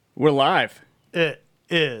We're live. It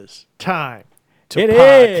is time to It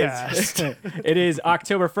podcast. is. It is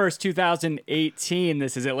October 1st, 2018.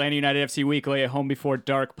 This is Atlanta United FC Weekly, a Home Before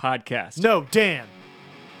Dark podcast. No, Dan.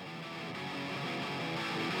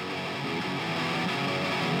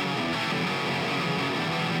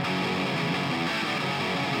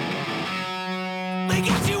 They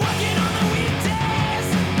got you working on the weekdays.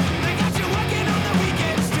 They got you working on the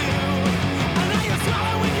weekends too. I know you're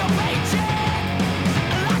swallowing your paycheck,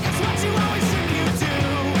 like it's what you always seem to do.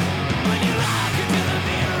 When you look into the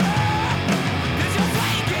mirror, 'cause you're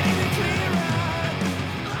faking it clearer.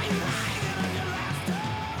 Like you're lying on your laptop.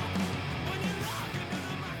 When you look into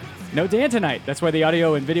the microscope. No Dan tonight. That's why the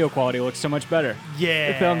audio and video quality looks so much better.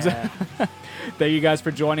 Yeah. Thumbs up. Thank you guys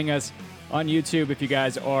for joining us on YouTube. If you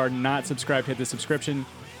guys are not subscribed, hit the subscription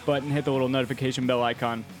button, hit the little notification bell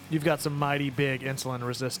icon. You've got some mighty big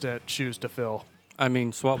insulin-resistant shoes to fill. I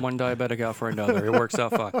mean, swap one diabetic out for another. It works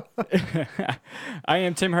out fine. I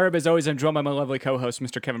am Tim Herb. As always, I'm joined by my lovely co-host,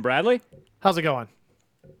 Mr. Kevin Bradley. How's it going?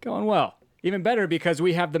 Going well. Even better because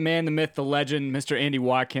we have the man, the myth, the legend, Mr. Andy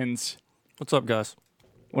Watkins. What's up, guys?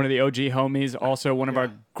 One of the OG homies, also one of our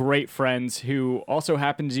great friends who also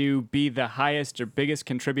happens to be the highest or biggest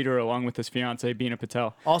contributor along with his fiance, Bina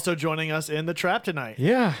Patel. Also joining us in the trap tonight.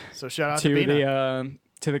 Yeah. So shout out to To Bina.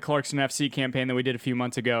 the Clarkson FC campaign that we did a few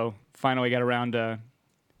months ago. Finally got around to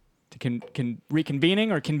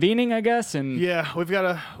reconvening or convening, I guess. And Yeah, we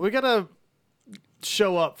gotta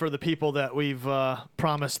show up for the people that we've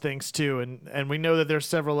promised things to, and we know that there's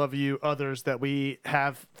several of you others that we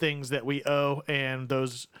have things that we owe, and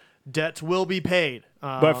those debts will be paid.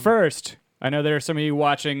 But first, I know there are some of you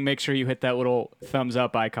watching. Make sure you hit that little thumbs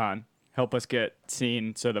up icon. Help us get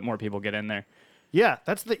seen so that more people get in there. Yeah,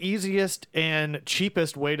 that's the easiest and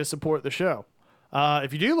cheapest way to support the show.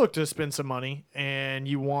 If you do look to spend some money and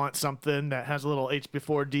you want something that has a little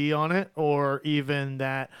HB4D on it, or even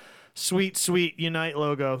that sweet Unite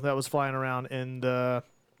logo that was flying around in the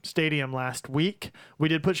stadium last week, we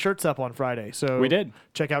did put shirts up on Friday. So We did.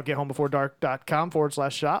 check out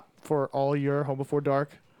gethomebeforedark.com/shop for all your Home Before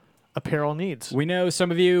Dark apparel needs. We know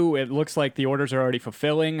some of you, it looks like the orders are already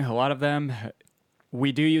fulfilling, a lot of them.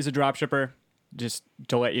 We do use a drop shipper, just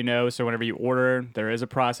to let you know. So whenever you order, there is a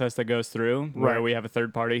process that goes through where Right. we have a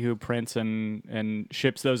third party who prints and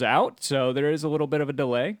ships those out. So there is a little bit of a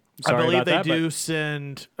delay. Sorry I believe about they that, do but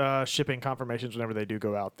send shipping confirmations whenever they do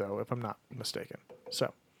go out, though, if I'm not mistaken.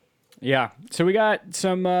 So yeah. So we got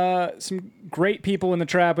some great people in the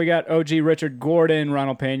trap. We got OG Richard Gordon,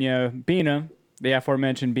 Ronald Pena, Bina, the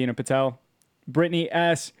aforementioned Bina Patel, Brittany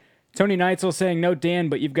S., Tony Neitzel saying, no Dan,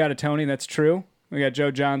 but you've got a Tony. That's true. We got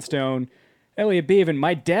Joe Johnstone, Elliot Beaven.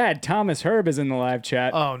 My dad, Thomas Herb, is in the live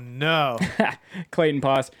chat. oh no. Clayton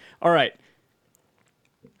Poss. All right.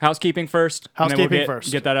 Housekeeping first. and then Housekeeping we'll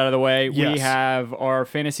first. Get that out of the way. We Yes. have our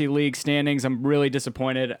fantasy league standings. I'm really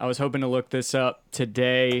disappointed. I was hoping to look this up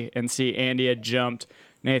today and see Andy had jumped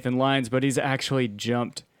Nathan Lyons, but he's actually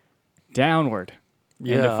jumped downward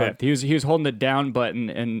into Yeah. fifth. He was holding the down button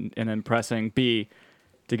and then pressing B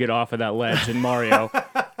to get off of that ledge in Mario.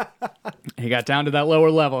 He got down to that lower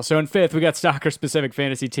level. So in fifth, we got Stalker Specific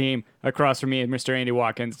Fantasy Team across from me and Mr. Andy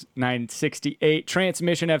Watkins, 968.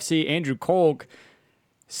 Transmission FC, Andrew Kolk,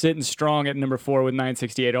 sitting strong at number 4 with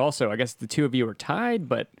 968 also. I guess the two of you are tied,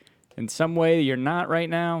 but in some way you're not right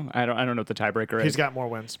now. I don't know what the tiebreaker is. He's got more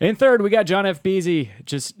wins. In third, we got John F. Beasy,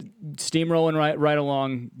 just steamrolling right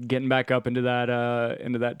along, getting back up into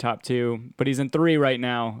that top 2. But he's in 3 right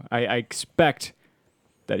now. I expect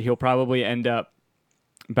that he'll probably end up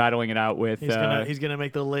battling it out with. He's gonna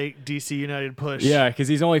make the late DC United push. Yeah, because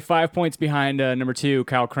he's only 5 points behind number 2,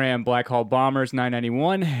 Kyle Cram, Black Hall Bombers,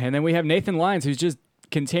 991. And then we have Nathan Lyons, who's just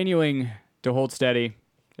continuing to hold steady.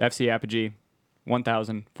 FC Apogee,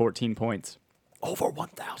 1,014 points. Over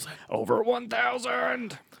 1,000. Over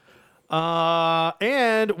 1,000!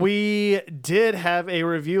 And we did have a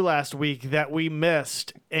review last week that we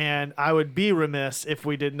missed, and I would be remiss if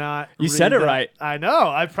we did not. You said read it that. right. I know.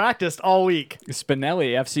 I practiced all week.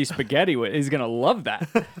 Spinelli, FC Spaghetti, he's going to love that.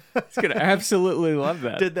 He's going to absolutely love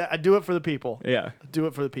that. Did that? I do it for the people. Yeah. Do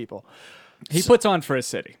it for the people. He puts on for his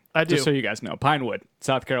city. I do. Just so you guys know. Pinewood,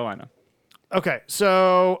 South Carolina. Okay,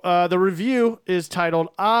 so the review is titled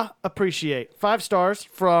 "I Appreciate." 5 stars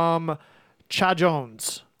from Cha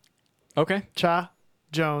Jones. Okay. Cha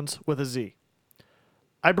Jones with a Z.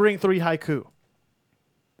 I bring 3 haiku.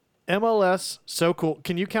 MLS, so cool.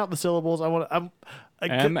 Can you count the syllables?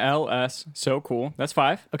 MLS, so cool. That's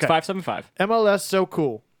 5. That's Okay. 575. MLS, so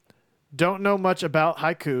cool. Don't know much about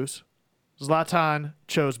haikus. Zlatan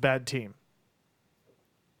chose bad team.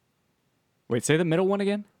 Wait, say the middle one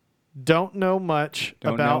again. Don't know much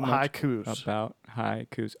Don't about know much haikus. About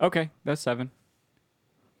haikus. Okay, that's 7.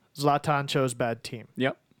 Zlatan chose bad team.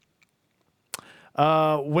 Yep.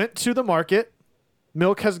 Went to the market.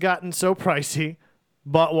 Milk has gotten so pricey.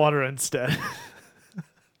 Bought water instead.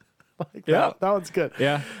 Yeah. That one's good.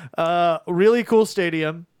 Yeah. Really cool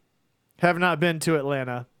stadium. Have not been to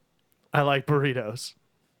Atlanta. I like burritos.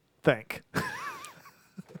 Thank.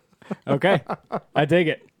 Okay. I dig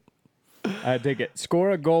it. I dig it.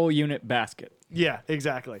 Score a goal unit basket. Yeah,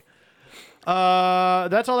 exactly.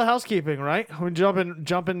 That's all the housekeeping, right? We're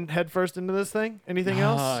jumping headfirst into this thing. Anything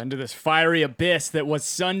else? Into this fiery abyss that was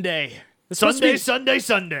Sunday. It's supposed to Sunday. be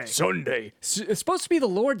Sunday. It's supposed to be the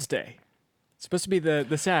Lord's Day. It's supposed to be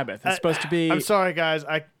the Sabbath. It's supposed to be. I'm sorry, guys.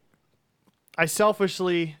 I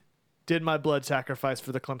selfishly did my blood sacrifice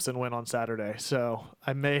for the Clemson win on Saturday, so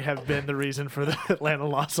I may have been the reason for the Atlanta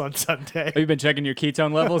loss on Sunday. Have you been checking your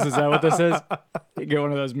ketone levels? Is that what this is? You get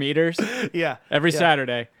one of those meters Yeah. every Yeah.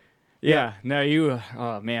 Saturday. Yeah. No, you.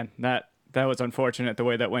 Oh man, that was unfortunate the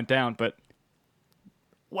way that went down. But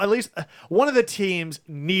Well, at least one of the teams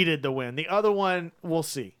needed the win. The other one, we'll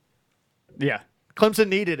see. yeah, Clemson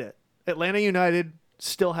needed it. Atlanta United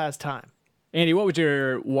still has time. Andy, what was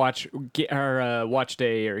your watch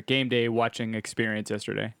day or game day watching experience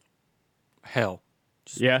yesterday? Hell.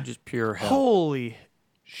 Yeah? Just pure hell. Holy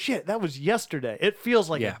shit, that was yesterday. It feels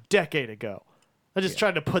like Yeah. a decade ago. I just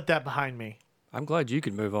tried to put that behind me. I'm glad you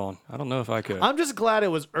could move on. I don't know if I could. I'm just glad it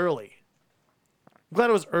was early. I'm glad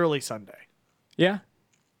it was early Sunday. Yeah. It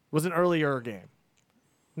was an earlier game.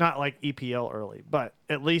 Not like EPL early, but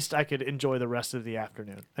at least I could enjoy the rest of the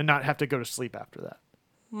afternoon and not have to go to sleep after that.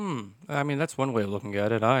 I mean, that's one way of looking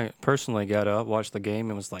at it. I personally got up, watched the game,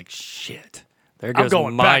 and was like, shit. There I'm goes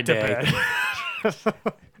going my back day. to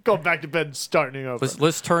bed. Going back to bed and starting over.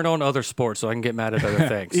 Let's turn on other sports so I can get mad at other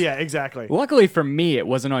things. Yeah, exactly. Luckily for me, it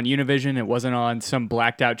wasn't on Univision. It wasn't on some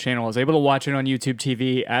blacked out channel. I was able to watch it on YouTube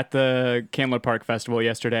TV at the Candler Park Festival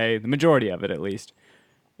yesterday, the majority of it at least.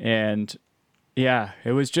 And yeah,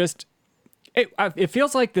 it was just, it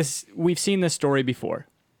feels like this. We've seen this story before.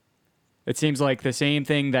 It seems like the same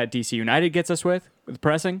thing that DC United gets us with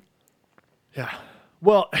pressing. Yeah.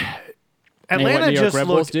 Well, what Atlanta New York just Red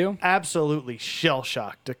Bulls looked do? absolutely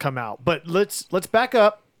shell-shocked to come out. But let's back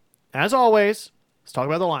up. As always, let's talk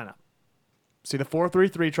about the lineup. See the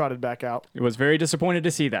 4-3-3 trotted back out. It was very disappointed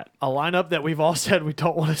to see that. A lineup that we've all said we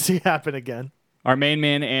don't want to see happen again. Our main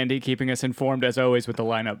man, Andy, keeping us informed as always with the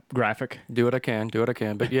lineup graphic. Do what I can.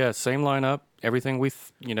 But yeah, same lineup. Everything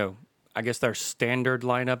I guess their standard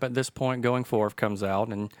lineup at this point going forward comes out,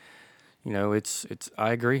 and it's.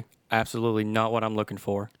 I agree. Absolutely not what I'm looking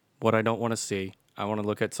for. What I don't want to see. I want to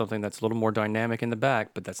look at something that's a little more dynamic in the back,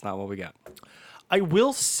 but that's not what we got. I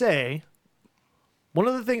will say, one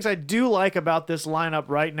of the things I do like about this lineup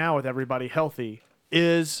right now with everybody healthy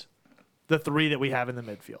is the three that we have in the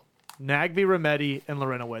midfield. Nagby, Remedi, and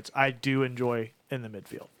Lorenowitz, I do enjoy in the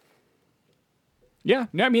midfield. Yeah,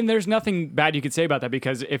 no, I mean, there's nothing bad you could say about that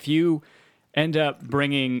because if you end up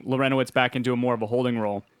bringing Lorenowitz back into a more of a holding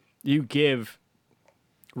role, you give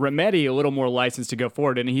Remedi a little more license to go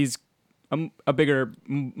forward, and he's a bigger,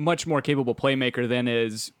 much more capable playmaker than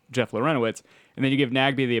is Jeff Lorenowitz, and then you give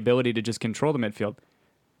Nagby the ability to just control the midfield.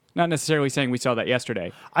 Not necessarily saying we saw that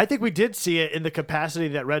yesterday. I think we did see it in the capacity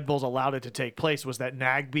that Red Bulls allowed it to take place, was that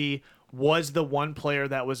Nagby was the one player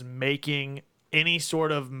that was making any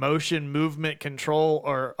sort of motion, movement, control,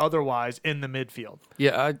 or otherwise in the midfield.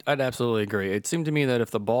 Yeah, I'd absolutely agree. It seemed to me that if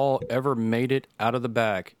the ball ever made it out of the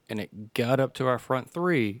back and it got up to our front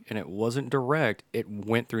three and it wasn't direct, it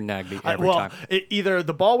went through Nagby every time. Either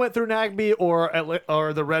the ball went through Nagby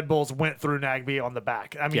or the Red Bulls went through Nagby on the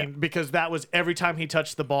back. I mean, because that was every time he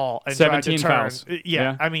touched the ball and tried to 17 turn. fouls. Yeah,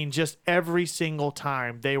 Yeah. I mean, just every single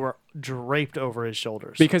time they were draped over his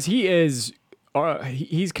shoulders. Because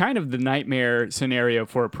he's kind of the nightmare scenario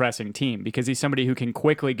for a pressing team because he's somebody who can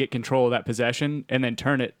quickly get control of that possession and then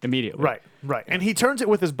turn it immediately. Right. And he turns it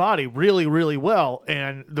with his body really, really well.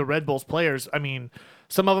 And the Red Bulls players, I mean,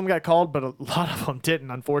 some of them got called, but a lot of them didn't,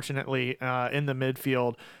 unfortunately, in the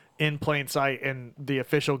midfield, in plain sight, and the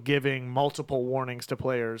official giving multiple warnings to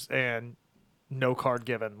players and no card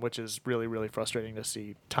given, which is really, really frustrating to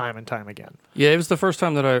see time and time again. Yeah, it was the first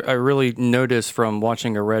time that I really noticed from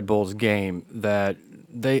watching a Red Bulls game that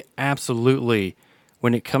they absolutely,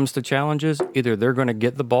 when it comes to challenges, either they're going to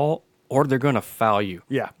get the ball or they're going to foul you.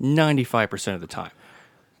 Yeah. 95% of the time.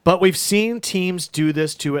 But we've seen teams do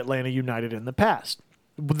this to Atlanta United in the past.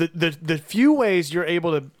 The few ways you're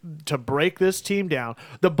able to break this team down,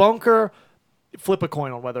 the bunker flip a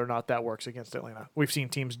coin on whether or not that works against Atlanta. We've seen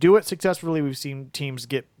teams do it successfully. We've seen teams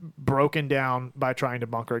get broken down by trying to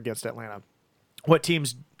bunker against Atlanta. What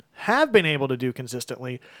teams have been able to do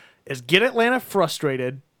consistently is get Atlanta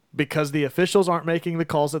frustrated because the officials aren't making the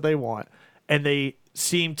calls that they want, and they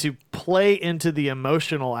seem to play into the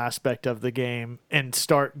emotional aspect of the game and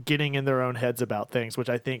start getting in their own heads about things, which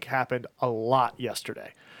I think happened a lot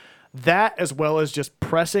yesterday. That, as well as just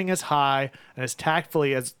pressing as high and as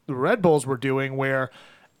tactfully as the Red Bulls were doing, where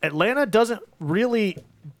Atlanta doesn't really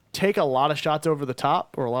take a lot of shots over the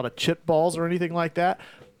top or a lot of chip balls or anything like that.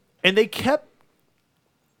 And they kept,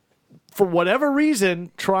 for whatever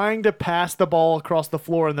reason, trying to pass the ball across the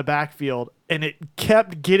floor in the backfield, and it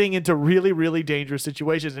kept getting into really, really dangerous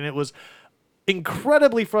situations. And it was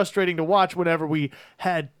incredibly frustrating to watch whenever we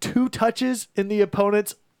had 2 touches in the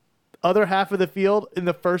opponent's other half of the field in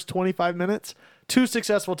the first 25 minutes. 2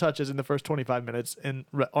 successful touches in the first 25 minutes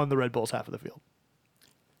on the Red Bulls half of the field.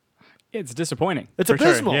 It's disappointing. It's for sure,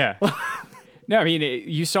 abysmal. Yeah. No, I mean,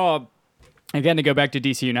 you saw, again, to go back to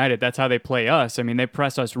DC United, that's how they play us. I mean, they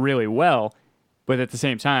press us really well, but at the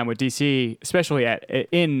same time, with DC, especially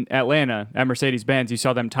in Atlanta, at Mercedes-Benz, you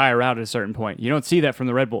saw them tire out at a certain point. You don't see that from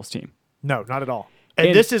the Red Bulls team. No, not at all.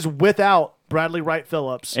 And this is without Bradley Wright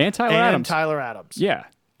Phillips and Tyler Adams. Yeah.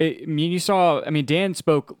 Dan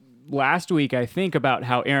spoke last week, I think, about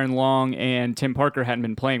how Aaron Long and Tim Parker hadn't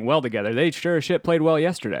been playing well together. They sure as shit played well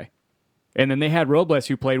yesterday. And then they had Robles,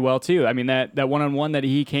 who played well, too. I mean, that one-on-one that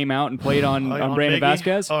he came out and played on Brandon Miggy,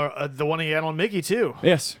 Vasquez. Or the one he had on Miggy, too.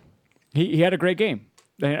 Yes. He had a great game.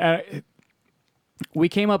 We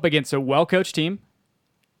came up against a well-coached team,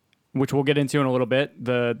 which we'll get into in a little bit,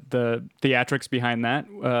 the theatrics behind that.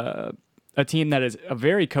 A team that is a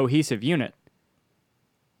very cohesive unit.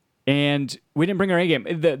 And we didn't bring our A game.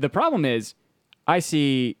 The problem is, I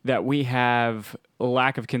see that we have a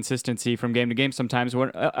lack of consistency from game to game sometimes.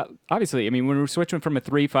 When, obviously, I mean, when we're switching from a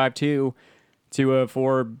 3-5-2 to a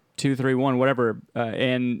 4-2-3-1, whatever,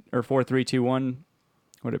 or 4-3-2-1,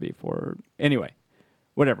 what would it be? Anyway,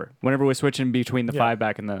 whatever. Whenever we're switching between the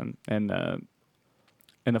 5-back and the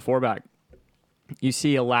 4-back, you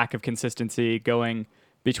see a lack of consistency going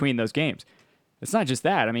between those games. It's not just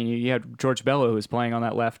that. I mean, you had George Bello, who was playing on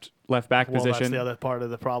that left back position. That's the other part of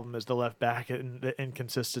the problem is the left back and the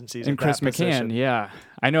inconsistencies. And Chris McCann, position. yeah.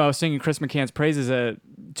 I know I was singing Chris McCann's praises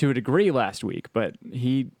to a degree last week, but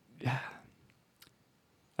he...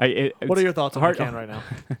 what are your thoughts on McCann right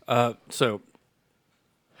now? So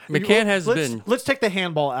McCann has been... Let's take the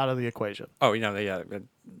handball out of the equation. Oh, yeah.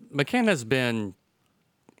 McCann has been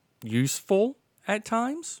useful at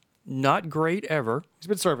times. Not great ever. He's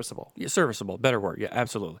been serviceable. Yeah, serviceable. Better word. Yeah,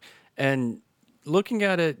 absolutely. And looking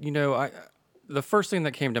at it, the first thing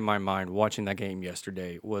that came to my mind watching that game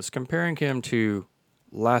yesterday was comparing him to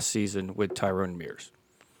last season with Tyrone Mears.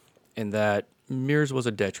 And that Mears was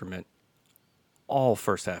a detriment all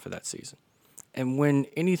first half of that season. And when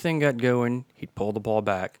anything got going, he'd pull the ball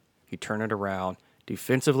back. He'd turn it around.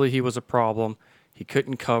 Defensively, he was a problem. He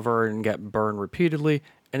couldn't cover and got burned repeatedly.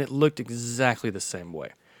 And it looked exactly the same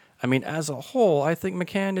way. I mean, as a whole, I think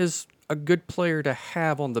McCann is a good player to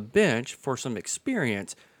have on the bench for some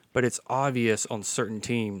experience, but it's obvious on certain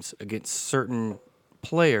teams against certain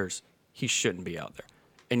players he shouldn't be out there.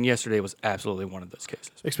 And yesterday was absolutely one of those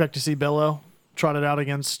cases. Expect to see Bello trotted out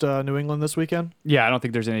against New England this weekend? Yeah, I don't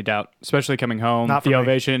think there's any doubt, especially coming home. Not for the me.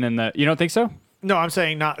 ovation and the... You don't think so? No, I'm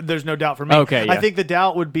saying there's no doubt for me. Okay, yeah. I think the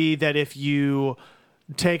doubt would be that if you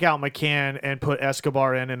take out McCann and put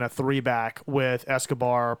Escobar in a 3-back with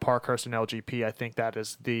Escobar, Parkhurst, and LGP, I think that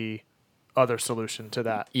is the other solution to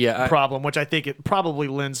that problem, which I think it probably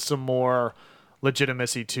lends some more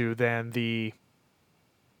legitimacy to than the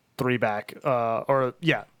 3-back, the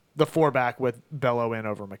 4-back with Bello in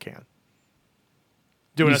over McCann.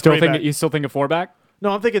 You still think a 4-back? No,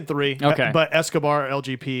 I'm thinking 3. Okay. But Escobar,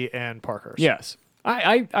 LGP, and Parkhurst. Yes.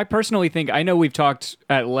 I personally think, I know we've talked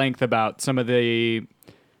at length about some of the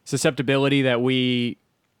susceptibility that we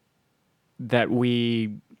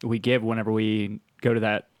give whenever we go to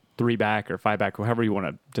that 3-back or 5-back, or however you want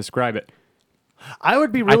to describe it. I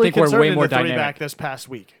would be really concerned in the 3-back dynamic this past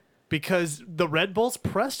week because the Red Bulls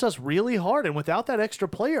pressed us really hard, and without that extra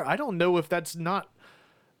player, I don't know if that's not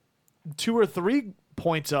 2 or 3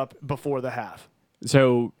 points up before the half.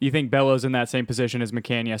 So you think Bello's in that same position as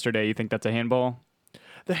McCann yesterday? You think that's a handball?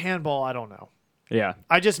 The handball, I don't know. Yeah.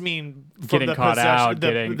 I just mean from Getting the caught out,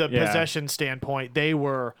 possession standpoint, they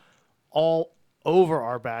were all over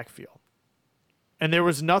our backfield. And there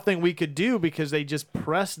was nothing we could do because they just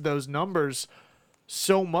pressed those numbers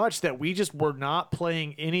so much that we just were not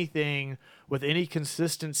playing anything with any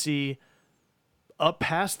consistency up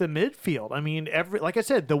past the midfield. I mean, like I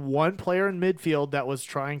said, the one player in midfield that was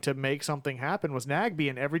trying to make something happen was Nagby,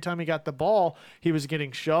 and every time he got the ball, he was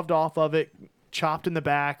getting shoved off of it, chopped in the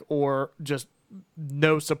back, or just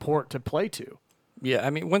no support to play to. Yeah,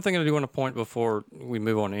 I mean, one thing I do want to point before we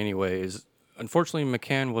move on anyway is, unfortunately,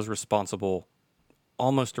 McCann was responsible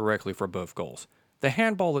almost directly for both goals. The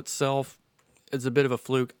handball itself is a bit of a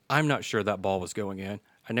fluke. I'm not sure that ball was going in.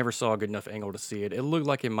 I never saw a good enough angle to see it. It looked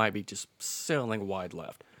like it might be just sailing wide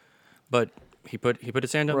left. But he put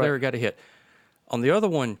his hand up there, got a hit. On the other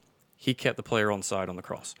one, he kept the player on side on the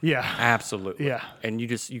cross. Yeah. Absolutely. Yeah. And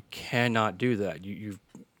you cannot do that.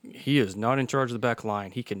 He is not in charge of the back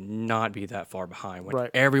line. He cannot be that far behind when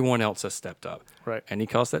everyone else has stepped up. Right. And he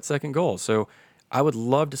caused that second goal. So I would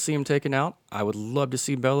love to see him taken out. I would love to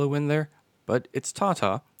see Bello in there. But it's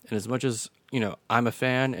Tata. And as much as, I'm a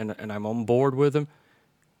fan and I'm on board with him,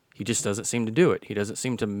 he just doesn't seem to do it. He doesn't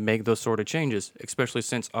seem to make those sort of changes, especially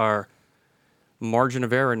since our margin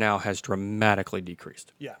of error now has dramatically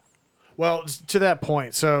decreased. Yeah. Well, to that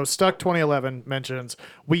point, so Stuck 2011 mentions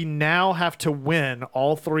we now have to win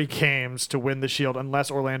all 3 games to win the Shield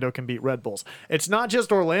unless Orlando can beat Red Bulls. It's not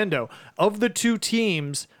just Orlando. Of the 2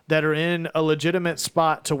 teams that are in a legitimate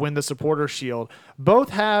spot to win the Supporter Shield, both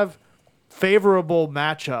have favorable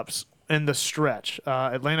matchups in the stretch.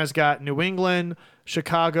 Atlanta's got New England,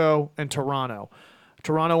 Chicago, and Toronto.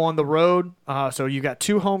 Toronto on the road, so you got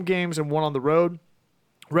 2 home games and 1 on the road.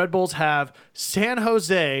 Red Bulls have San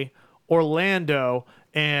Jose, Orlando,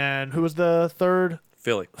 and who was the third?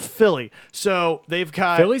 Philly. So they've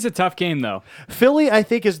got... Philly's a tough game, though. Philly, I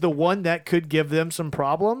think, is the one that could give them some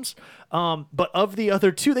problems. But of the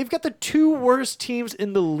other 2, they've got the 2 worst teams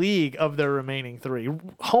in the league of their remaining 3.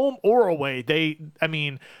 Home or away,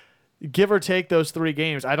 give or take those 3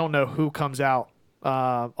 games, I don't know who comes out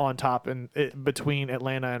on top between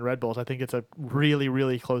Atlanta and Red Bulls. I think it's a really,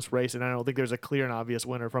 really close race, and I don't think there's a clear and obvious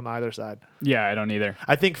winner from either side. Yeah, I don't either.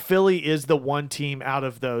 I think Philly is the one team out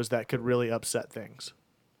of those that could really upset things.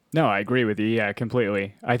 No, I agree with you. Yeah,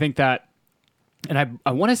 completely. I think that, and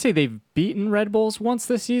I want to say they've beaten Red Bulls once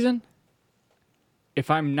this season.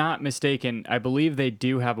 If I'm not mistaken, I believe they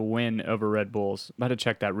do have a win over Red Bulls. I'm about to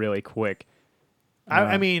check that really quick.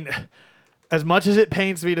 I mean, as much as it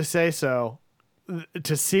pains me to say so,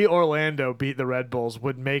 to see Orlando beat the Red Bulls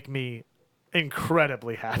would make me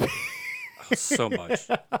incredibly happy. So much.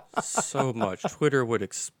 Twitter would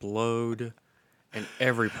explode in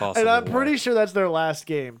every possible And I'm way. pretty sure that's their last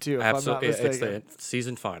game, too, if Absolutely. I'm not It's mistaken. the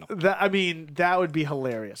season final. That would be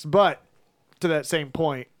hilarious. But to that same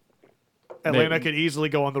point, Atlanta could easily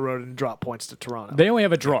go on the road and drop points to Toronto. They only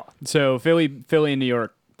have a draw. So Philly and New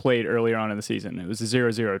York played earlier on in the season. It was a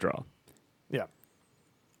 0-0 draw. Yeah.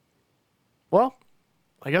 Well,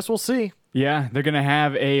 I guess we'll see. Yeah, they're going to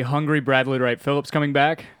have a hungry Bradley Wright Phillips coming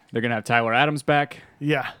back. They're going to have Tyler Adams back.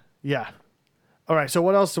 Yeah. All right, so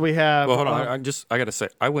what else do we have? Well, hold on. I got to say,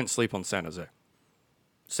 I wouldn't sleep on San Jose.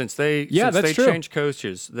 Since they that's true. changed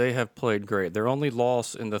coaches, they have played great. Their only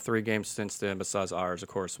loss in the 3 games since then, besides ours, of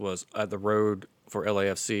course, was at the road for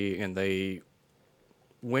LAFC, and they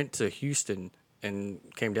went to Houston and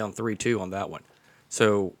came down 3-2 on that one.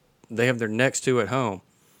 So they have their next 2 at home.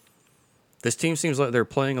 This team seems like they're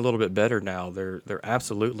playing a little bit better now. They're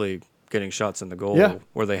absolutely getting shots in the goal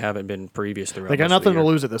where they haven't been previous throughout. They got most of the nothing to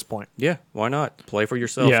year. lose at this point. Yeah, why not? Play for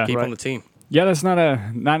yourself. Yeah. Keep Right. on the team. Yeah, that's not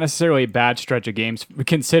necessarily a bad stretch of games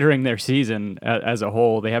considering their season as a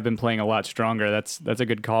whole. They have been playing a lot stronger. That's a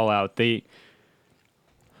good call out.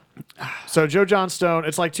 So Joe Johnstone,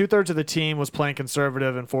 it's like 2/3 of the team was playing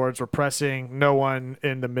conservative and forwards were pressing. No one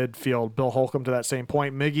in the midfield. Bill Holcomb to that same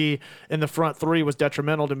point. Miggy in the front 3 was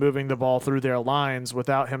detrimental to moving the ball through their lines.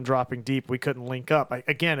 Without him dropping deep, we couldn't link up.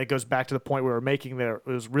 Again, it goes back to the point we were making there.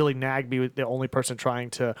 It was really Nagby, the only person trying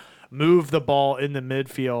to move the ball in the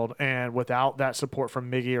midfield, and without that support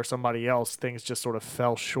from Miggy or somebody else, things just sort of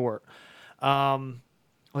fell short.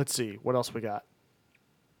 Let's see. What else we got?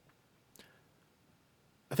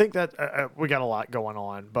 I think that we got a lot going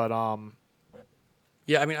on, but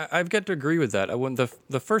Yeah, I mean, I've got to agree with that.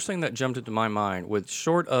 The first thing that jumped into my mind was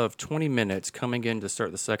short of 20 minutes coming in to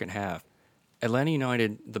start the second half, Atlanta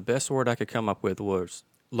United, the best word I could come up with was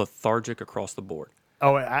lethargic across the board.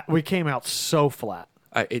 we came out so flat.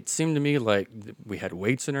 It seemed to me like we had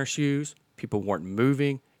weights in our shoes. People weren't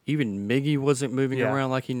moving. Even Miggy wasn't moving around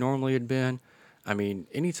like he normally had been. I mean,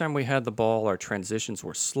 anytime we had the ball, our transitions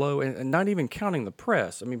were slow, and not even counting the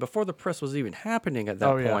press. I mean, before the press was even happening at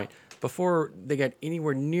that point, before they got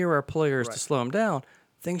anywhere near our players to slow them down,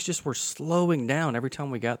 things just were slowing down every time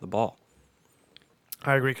we got the ball.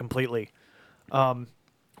 I agree completely.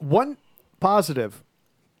 One positive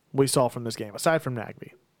we saw from this game, aside from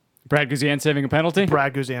Nagby. Brad Guzan saving a penalty?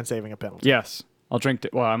 Brad Guzan saving a penalty. Yes. I'll drink to,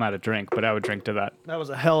 well, I'm out of drink, but I would drink to that. That was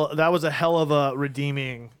a hell of a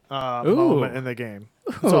redeeming moment in the game.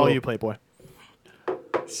 That's all you, Playboy.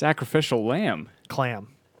 Sacrificial lamb. Clam.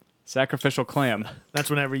 Sacrificial clam. That's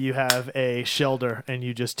whenever you have a shelter and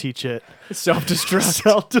you just teach it Self-destruct.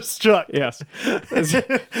 self-destruct. Yes.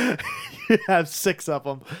 You have 6 of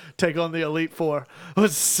them. Take on the Elite Four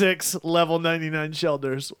with 6 level 99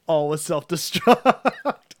 shelters, all with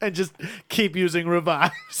self-destruct, and just keep using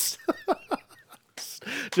revives.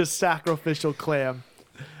 Just sacrificial clam.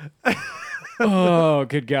 Oh,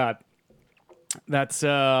 good God. That's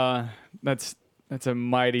a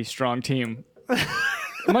mighty strong team.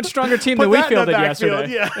 A much stronger team than Put we that in the fielded backfield,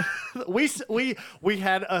 yesterday. Yeah, we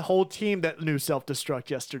had a whole team that knew self-destruct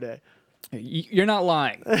yesterday. You're not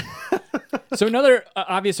lying. So another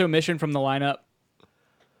obvious omission from the lineup,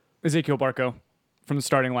 Ezekiel Barco from the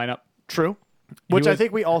starting lineup. True, which I was-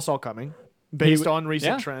 think we all saw coming based He- on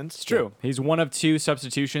recent yeah, trends. It's true. He's one of 2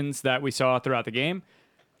 substitutions that we saw throughout the game.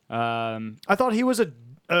 I thought he was a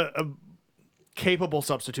capable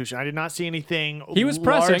substitution. I did not see anything He was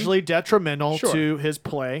pressing. largely detrimental Sure. to his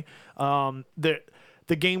play.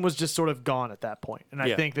 The game was just sort of gone at that point, and I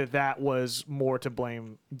Yeah. think that was more to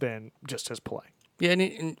blame than just his play. Yeah,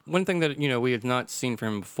 and one thing that we have not seen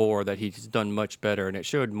from him before that he's done much better, and it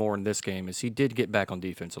showed more in this game, is he did get back on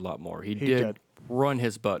defense a lot more. He did. run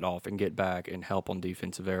his butt off and get back and help on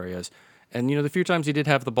defensive areas. And the few times he did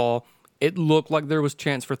have the ball, it looked like there was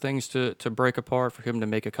chance for things to break apart, for him to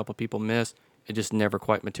make a couple people miss. It just never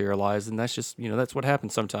quite materialized, and that's just that's what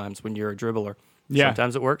happens sometimes when you're a dribbler. Yeah.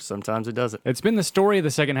 Sometimes it works, sometimes it doesn't. It's been the story of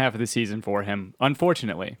the second half of the season for him,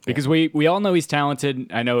 unfortunately, because we all know he's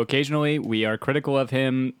talented. I know occasionally we are critical of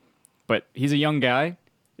him, but he's a young guy.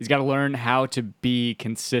 He's got to learn how to be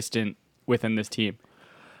consistent within this team.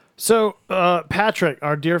 So Patrick,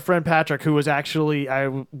 our dear friend Patrick, who was actually, I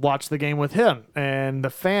watched the game with him and the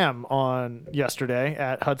fam on yesterday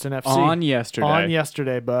at Hudson FC. On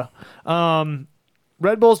yesterday.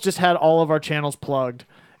 Red Bulls just had all of our channels plugged,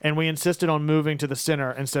 and we insisted on moving to the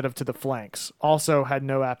center instead of to the flanks. Also had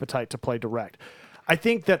no appetite to play direct. I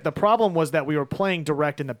think that the problem was that we were playing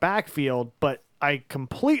direct in the backfield, but I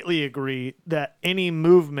completely agree that any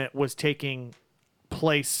movement was taking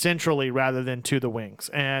place centrally rather than to the wings.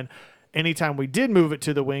 And anytime we did move it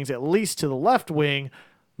to the wings, at least to the left wing,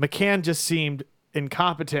 McCann just seemed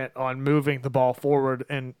incompetent on moving the ball forward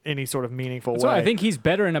in any sort of meaningful So way. I think he's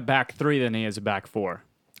better in a back 3 than he is a back 4.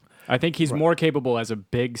 I think he's more capable as a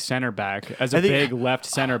big center back, as a I think- big left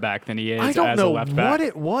center back than he is I don't as know a left back. what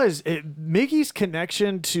it was. Miggy's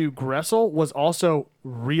connection to Gressel was also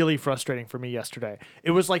really frustrating for me yesterday.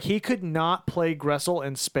 It was like he could not play Gressel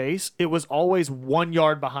in space. It was always 1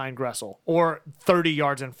 yard behind Gressel or 30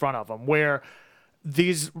 yards in front of him, where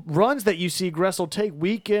these runs that you see Gressel take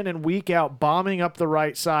week in and week out, bombing up the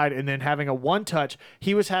right side and then having a one touch,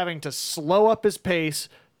 he was having to slow up his pace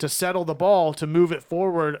to settle the ball, to move it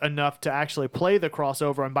forward enough to actually play the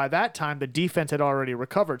crossover. And by that time, the defense had already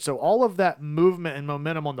recovered. So all of that movement and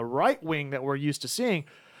momentum on the right wing that we're used to seeing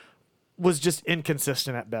was just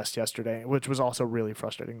inconsistent at best yesterday, which was also really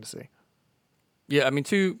frustrating to see. Yeah, I mean,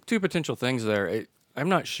 two potential things there. I'm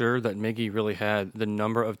not sure that Miggy really had the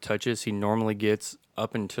number of touches he normally gets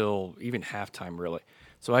up until even halftime, really.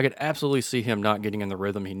 So I could absolutely see him not getting in the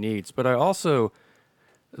rhythm he needs. But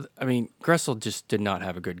Gressel just did not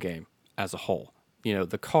have a good game as a whole.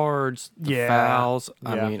 The cards, the fouls,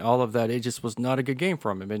 Yeah. all of that, it just was not a good game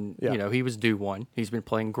from him. And, Yeah. he was due one. He's been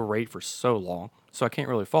playing great for so long, so I can't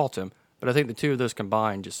really fault him. But I think the two of those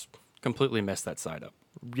combined just completely messed that side up.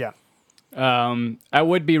 Yeah. I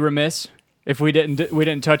would be remiss if we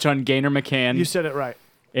didn't touch on Gaynor McCann You said it right.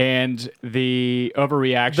 and the The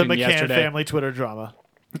overreaction McCann yesterday. family Twitter drama.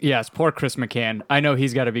 Yes, poor Chris McCann. I know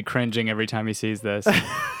he's got to be cringing every time he sees this.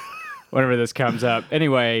 Whenever this comes up.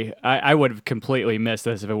 Anyway, I would have completely missed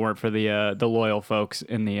this if it weren't for the loyal folks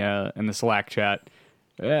in the Slack chat.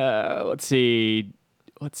 Let's see.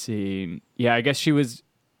 Yeah, I guess she was.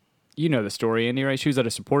 You know the story, Andy, right? She was at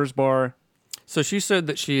a supporters bar. So she said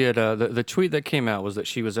that she had the tweet that came out was that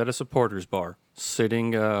she was at a supporters bar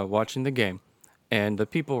sitting watching the game, and the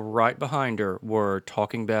people right behind her were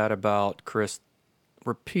talking bad about Chris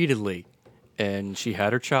repeatedly, and she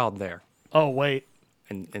had her child there, Oh, wait.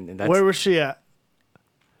 and that's Where was she at?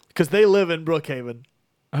 Because they live in Brookhaven.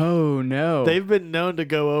 Oh no! They've been known to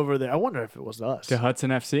go over there. I wonder if it was us. to Hudson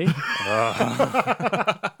FC.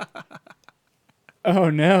 Oh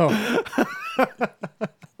no!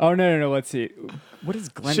 Oh no! Let's see. What is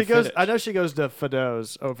Glenn? She goes. Fittich? I know she goes to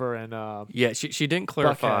Fido's over in. Yeah, she didn't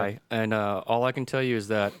clarify, and all I can tell you is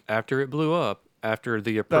that after it blew up, after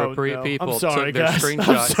the appropriate no. people I'm sorry, took their guys.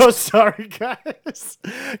 screenshots. I'm so sorry, guys.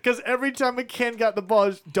 Because every time McCann got the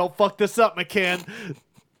ball, don't fuck this up, McCann.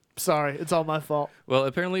 Sorry, it's all my fault. Well,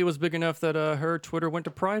 apparently it was big enough that her Twitter went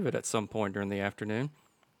to private at some point during the afternoon.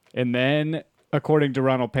 And then, according to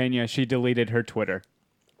Ronald Pena, she deleted her Twitter.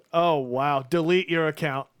 Oh wow! Delete your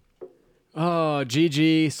account. Oh,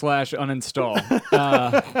 GG/uninstall.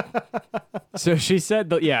 So she said,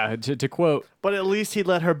 to quote, But at least he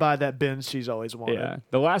let her buy that Benz she's always wanted. yeah,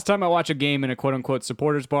 the last time I watch a game in a quote-unquote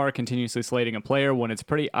supporters bar continuously slating a player when it's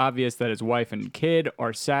pretty obvious that his wife and kid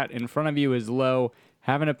are sat in front of you is low.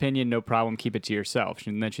 Have an opinion, no problem, keep it to yourself.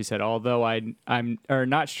 And then she said, although I'm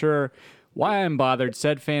not sure why I'm bothered,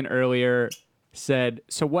 said fan earlier said,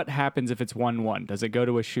 so what happens if it's 1-1? Does it go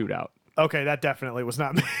to a shootout? Okay, that definitely was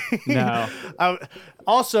not me. No.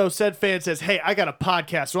 Also, said fan says, "Hey, I got a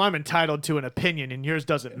podcast, so I'm entitled to an opinion, and yours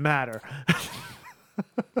doesn't matter."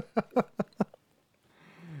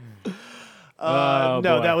 Oh,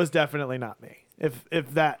 No, boy. that was definitely not me.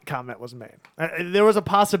 If that comment was made, there was a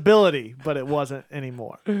possibility, but it wasn't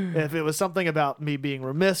anymore. If it was something about me being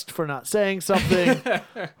remiss for not saying something,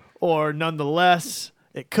 or nonetheless,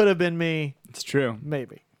 it could have been me. It's true.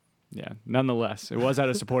 Maybe. Yeah. Nonetheless, it was at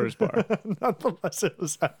a supporters bar.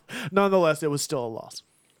 Nonetheless, it was still a loss.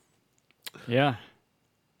 Yeah.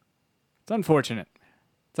 It's unfortunate.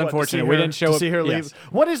 It's What, to unfortunate. see We her- didn't show to up. see her leave. Yes.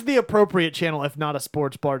 What is the appropriate channel if not a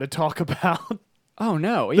sports bar to talk about Oh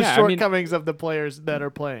no. the Yeah. I mean, shortcomings of the players that are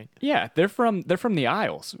playing? yeah. They're from the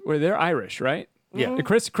Isles, where they're Irish, right? Yeah.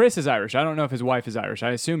 Chris is Irish. I don't know if his wife is Irish.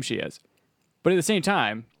 I assume she is. But at the same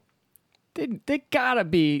time, they gotta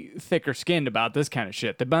be thicker skinned about this kind of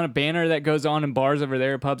shit. The amount of banner that goes on in bars over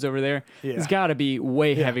there, pubs over there, Yeah. it's gotta be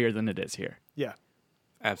way heavier than it is here. Yeah.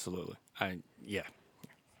 Absolutely. Yeah.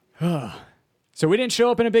 So we didn't show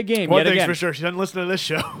up in a big game One yet thing's again. for sure, she doesn't listen to this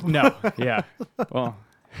show. No. Yeah. Well,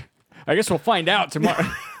 I guess we'll find out tomorrow.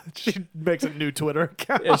 She makes a new Twitter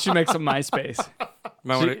account. Yeah, she makes a MySpace.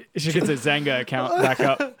 Might wanna She gets a Zanga account back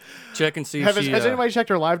up. check and see if Has she, anybody checked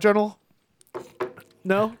her live journal?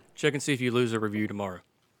 No? check and see if you lose a review tomorrow.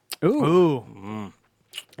 Ooh, Ooh.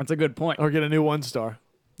 that's a good point. Or get a new 1-star.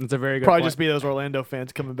 That's a very good Probably point. just be those Orlando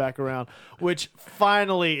fans coming back around. Which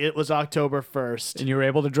finally it was October 1st. And you were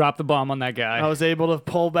able to drop the bomb on that guy. I was able to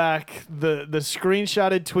pull back the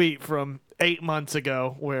screenshotted tweet from 8 months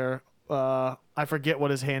ago where I forget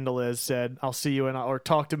what his handle is, said, "I'll see you or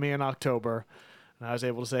talk to me in October." And I was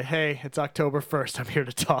able to say, "Hey, it's October 1st. I'm here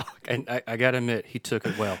to talk." And I got to admit, he took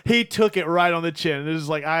it well. He took it right on the chin. It was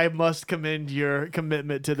like, I must commend your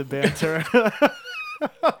commitment to the banter.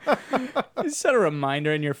 You set a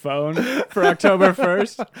reminder in your phone for October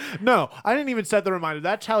 1st. No, I didn't even set the reminder.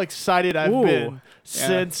 That's how excited I've Ooh, been yeah.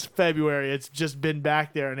 since February. It's just been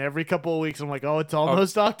back there, and every couple of weeks I'm like, oh, it's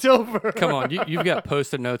almost October. Come on, you've got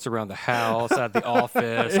post-it notes around the house, at the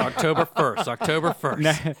office. October 1st. October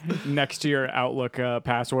 1st. Next to your Outlook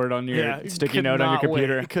password on your Yeah, sticky could note on your not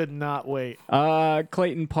computer. Wait. Could not wait.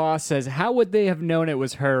 Clayton Paw says, how would they have known it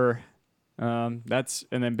was her? And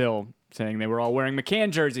then Bill saying they were all wearing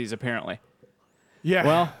McCann jerseys, apparently. Yeah.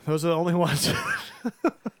 Well- those are the only ones.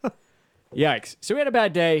 Yikes. So we had a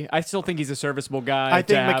bad day. I still think he's a serviceable guy. I to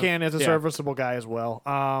think have. McCann is a Yeah. serviceable guy as well.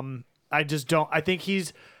 I just don't. I think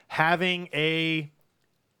he's having a.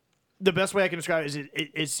 The best way I can describe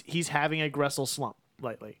it is he's having a Gressel slump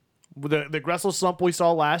lately. The Gressel slump we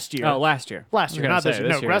saw last year. Oh, last year. Last I year, was not gonna this say,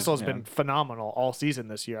 year. No, year, Gressel's yeah. been phenomenal all season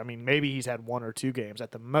this year. I mean, maybe he's had 1 or 2 games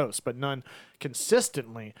at the most, but none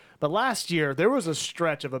consistently. But last year, there was a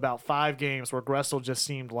stretch of about 5 games where Gressel just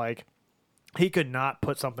seemed like he could not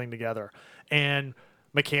put something together. And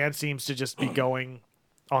McCann seems to just be going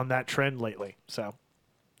on that trend lately. So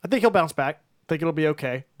I think he'll bounce back. I think it'll be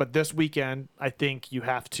okay. But this weekend, I think you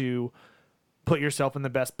have to put yourself in the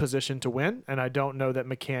best position to win, and I don't know that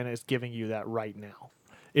McCann is giving you that right now.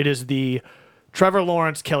 It is the Trevor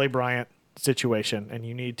Lawrence, Kelly Bryant situation, and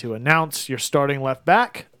you need to announce your starting left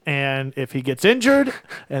back, and if he gets injured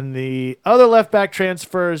and the other left back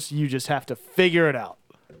transfers, you just have to figure it out.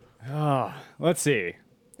 Oh, let's see.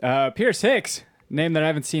 Pierce Hicks, name that I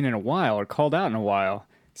haven't seen in a while or called out in a while,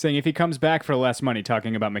 saying if he comes back for less money,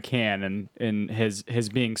 talking about McCann and his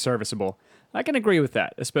being serviceable. I can agree with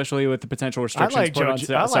that, especially with the potential I restrictions like put on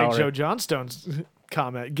salary. Joe Johnstone's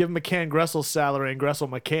comment. Give McCann Gressel's salary and Gressel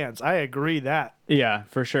McCann's. I agree that Yeah,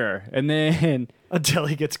 for sure. And then, until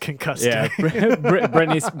he gets concussed. yeah,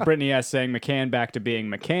 Brittany S. saying McCann back to being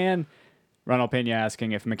McCann. Ronald Pena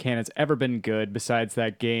asking if McCann has ever been good besides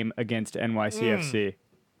that game against NYCFC.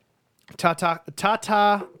 Ta.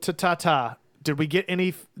 Did we get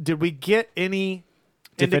any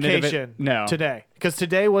Definitive- indication no. today? Because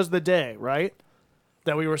today was the day, right?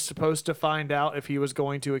 That we were supposed to find out if he was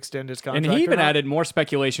going to extend his contract. And he or even not. added more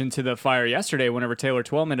speculation to the fire yesterday whenever Taylor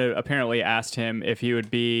Twellman apparently asked him if he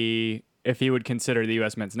would consider the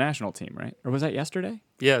U.S. men's national team, right? Or was that yesterday?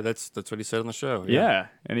 Yeah, that's what he said on the show. Yeah.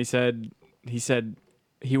 And he said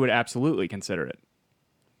he would absolutely consider it.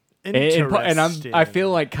 And I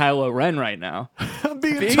feel like Kylo Ren right now. I'm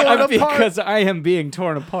being torn apart. Because I am being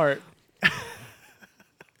torn apart.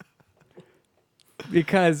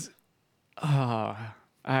 Because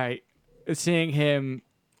seeing him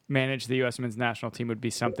manage the U.S. men's national team would be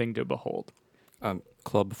something to behold.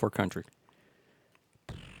 Club before country.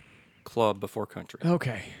 Club before country.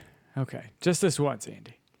 Okay. Just this once,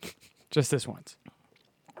 Andy. Just this once.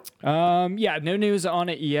 Yeah, no news on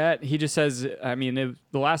it yet. He just says, I mean,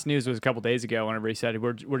 the last news was a couple days ago whenever he said,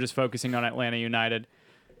 we're just focusing on Atlanta United.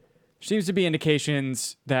 Seems to be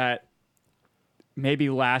indications that maybe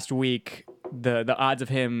last week the odds of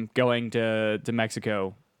him going to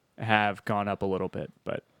Mexico have gone up a little bit,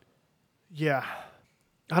 but Yeah.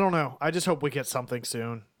 I don't know. I just hope we get something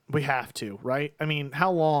soon. We have to, right? I mean,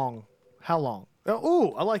 how long?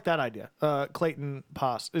 Oh, I like that idea. Clayton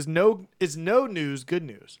Pass. Is no news good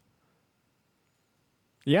news?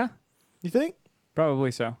 yeah, You think?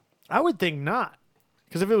 probably so. I would think not.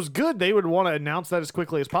 Because if it was good, they would want to announce that as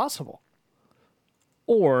quickly as possible.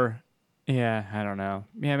 Or, yeah, I don't know.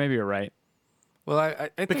 Yeah, maybe you're right. Well, I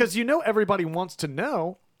think Because everybody wants to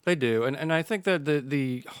know. they do, and I think that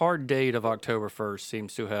the hard date of October 1st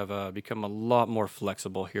seems to have become a lot more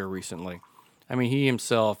flexible here recently. I mean, he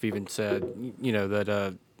himself even said,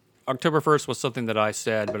 that October 1st was something that I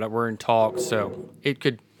said, but we're in talks, so it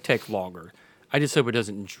could take longer. I just hope it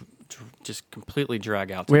doesn't just completely drag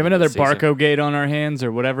out. To We have the end another of the season. Barco gate on our hands,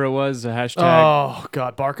 or whatever it was. A hashtag Oh,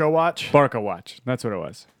 God. Barco Watch? Barco Watch. That's what it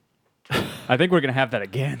was. I think we're gonna have that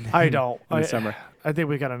again. I don't. in the summer. I think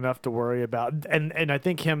we got enough to worry about. And I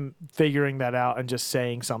think him figuring that out and just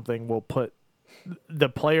saying something will put the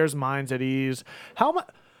players' minds at ease. How much?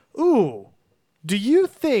 Ooh. Do you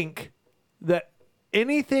think that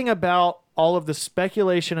anything about all of the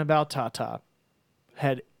speculation about Tata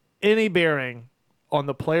had any bearing on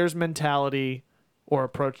the players' mentality or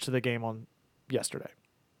approach to the game on yesterday?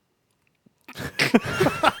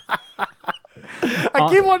 I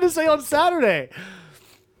keep wanting to say on Saturday.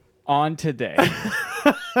 On today.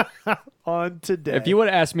 On today. If you would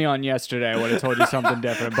have asked me on yesterday, I would have told you something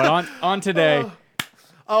different. But on today,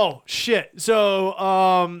 Oh shit! So,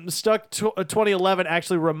 Stuck 2011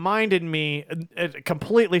 actually reminded me a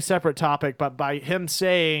completely separate topic, but by him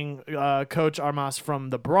saying Coach Armas from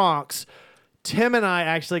the Bronx, Tim and I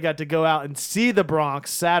actually got to go out and see the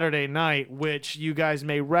Bronx Saturday night, which you guys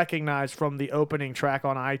may recognize from the opening track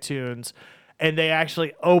on iTunes, and they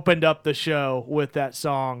actually opened up the show with that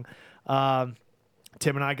song.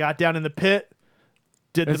 Tim and I got down in the pit.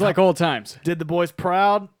 it's like old times. Did the boys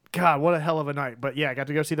proud. God, what a hell of a night. But yeah, I got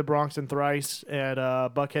to go see the Bronx and Thrice at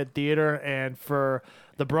Buckhead Theater. And for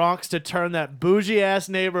the Bronx to turn that bougie-ass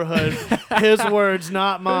neighborhood, his words,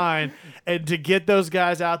 not mine, and to get those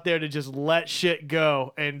guys out there to just let shit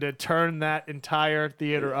go and to turn that entire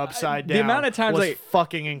theater upside down The amount of times, was like,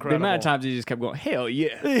 fucking The incredible. amount of times he just kept going, hell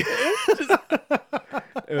yeah.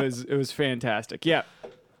 It was fantastic. Yeah.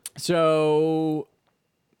 So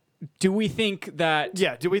do we think that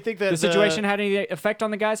Yeah, do we think that the situation had any effect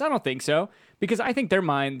on the guys? I don't think so, because I think their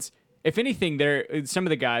minds, if anything, some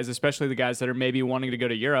of the guys, especially the guys that are maybe wanting to go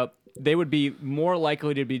to Europe, they would be more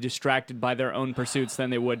likely to be distracted by their own pursuits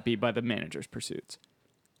than they would be by the manager's pursuits.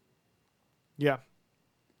 Yeah.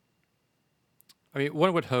 I mean,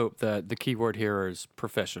 one would hope that the key word here is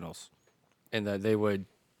professionals, and that they would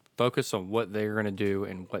focus on what they're going to do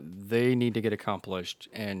and what they need to get accomplished,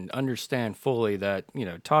 and understand fully that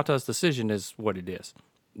Tata's decision is what it is.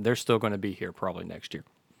 They're still going to be here probably next year.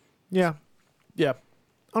 Yeah. Yeah.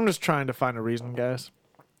 I'm just trying to find a reason, guys.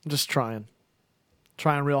 I'm just trying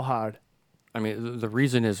real hard. I mean, the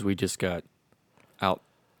reason is we just got out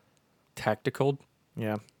tacticaled.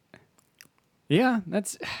 Yeah. Yeah,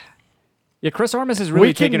 Chris Armas is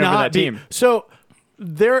really taking over that team. So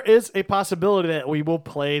there is a possibility that we will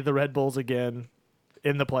play the Red Bulls again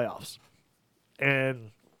in the playoffs.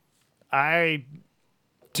 And I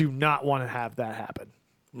do not want to have that happen.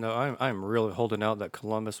 No, I'm really holding out that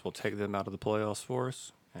Columbus will take them out of the playoffs for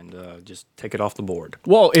us and just take it off the board.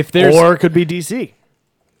 Well, if there's Or it could be DC.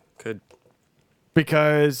 Could.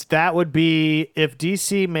 Because that would be, if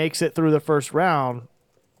DC makes it through the first round,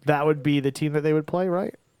 that would be the team that they would play,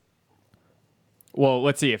 right? Well,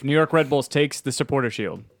 let's see. If New York Red Bulls takes the Supporter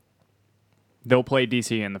Shield, They'll play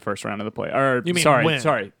DC in the first round of the play. Or You mean sorry, win?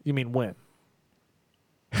 sorry. You mean win?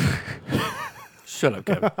 Shut up,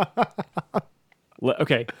 Kevin.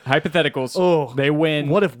 Okay, hypotheticals. Oh, they win.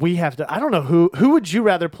 What if we have to? I don't know who would you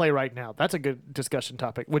rather play right now? That's a good discussion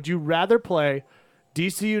topic. Would you rather play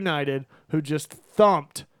DC United, who just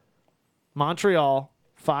thumped Montreal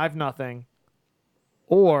 5-0,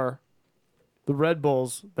 or the Red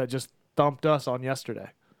Bulls that just thumped us on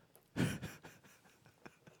yesterday?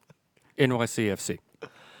 NYCFC.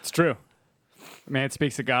 It's true. Man, it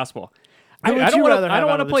speaks the gospel. Who would I don't you wanna- rather I have don't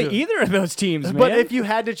out want to of the play two? either of those teams, man. But if you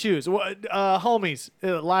had to choose, homies,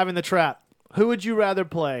 live in the trap, who would you rather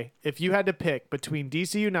play if you had to pick between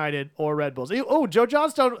DC United or Red Bulls? Oh, Joe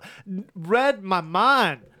Johnstone read my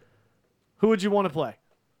mind. Who would you want to play?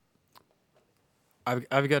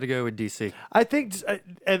 I've got to go with DC. I think,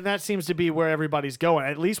 and that seems to be where everybody's going.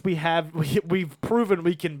 At least we've proven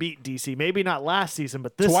we can beat DC. Maybe not last season,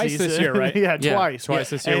 but this Twice season. this year, right? yeah, Yeah, twice. twice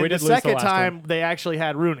this year. And We did the lose the second last time they actually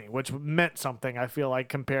had Rooney, which meant something. I feel like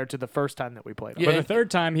compared to the first time that we played him. But the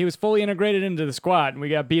third time, he was fully integrated into the squad, and we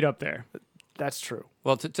got beat up there. That's true.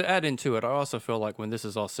 Well, to add into it, I also feel like when this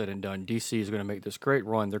is all said and done, DC is going to make this great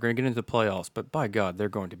run. They're going to get into the playoffs, but by God, they're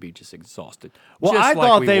going to be just exhausted. Well, Just I like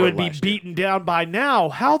thought we they were would be last year. beaten down by now.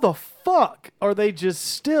 How the fuck are they just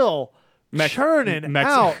still churning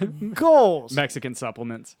out goals? Mexican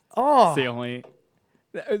supplements. Oh, It's the only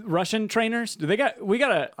Russian trainers. Do they got? We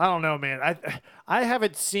got a. I don't know, man. I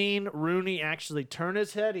haven't seen Rooney actually turn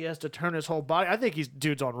his head. He has to turn his whole body. I think he's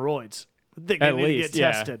dude's on roids. I think At they need to least, get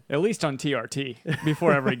yeah. tested. At least on TRT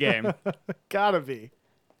before every game. Gotta be.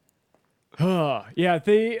 Yeah,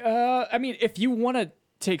 they. I mean, if you want to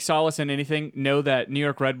take solace in anything, know that New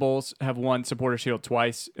York Red Bulls have won Supporter Shield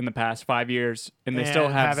twice in the past 5 years, and they still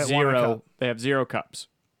And have haven't won a zero. cup. They have 0 cups.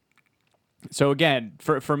 So again,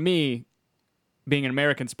 for me, being an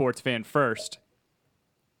American sports fan first,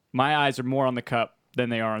 my eyes are more on the cup than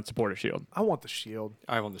they are on Supporter Shield. I want the shield.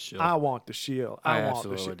 I want the shield. I want the shield. I want the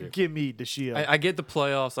absolutely shield. do. Give me the shield. I get the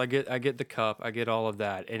playoffs. I get the cup. I get all of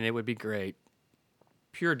that, and it would be great.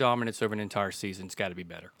 Pure dominance over an entire season's got to be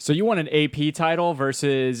better. So you want an AP title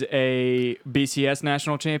versus a BCS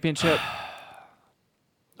national championship?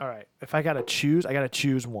 All right. If I gotta choose, I gotta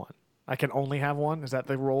choose one. I can only have one. Is that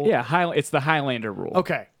the rule? Yeah, it's the Highlander rule.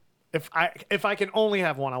 Okay. If I can only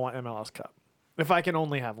have one, I want MLS Cup. If I can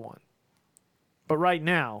only have one. But right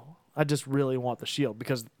now, I just really want the shield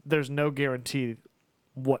because there's no guarantee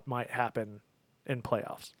what might happen in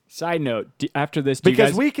playoffs. Side note: after this, do you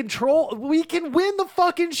Because guys, we can win the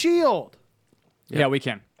fucking shield. yeah, we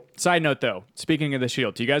can. Side note though, speaking of the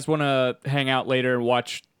Shield, do you guys want to hang out later and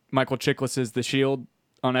watch Michael Chiklis's The Shield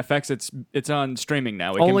on FX? It's on streaming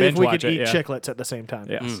now. We Only can if binge we watch could it. eat yeah. chiclets at the same time.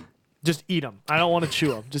 Yes. Just eat them. I don't want to chew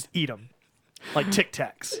them. Just eat them. Like Tic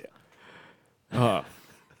Tacs.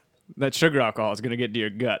 That sugar alcohol is gonna get to your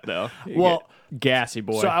gut though. You Well, get gassy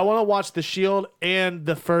boy. So I want to watch The Shield and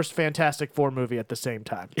the first Fantastic Four movie at the same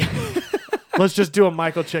time. Let's just do a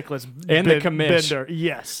Michael Chiklis And the commish. bender.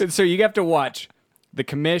 Yes. So you have to watch the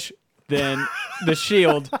commish, then the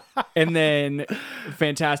Shield, and then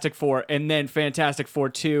Fantastic Four, and then Fantastic Four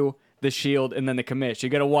 2, the Shield, and then the commish. You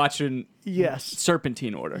got to watch in Yes.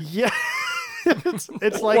 serpentine order. Yeah. it's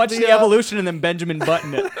like Watch the evolution and then Benjamin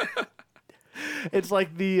Button it. It's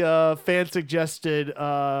like the fan suggested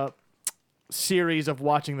series of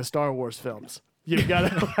watching the Star Wars films. You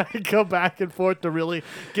gotta like, go back and forth to really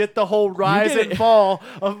get the whole rise get and it. fall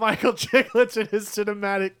of Michael Chiklis in his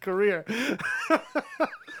cinematic career. I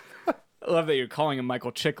love that you're calling him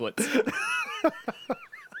Michael Chicklets.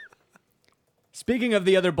 Speaking of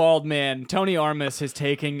the other bald man, Tony Armas has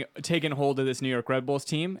taken hold of this New York Red Bulls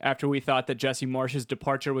team after we thought that Jesse Marsh's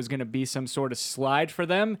departure was going to be some sort of slide for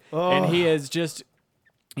them. And he has just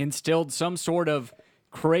instilled some sort of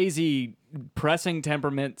crazy pressing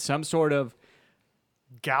temperament, some sort of...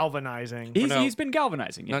 Galvanizing. He's been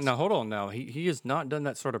galvanizing. Yes. Now, hold on. Now, he has not done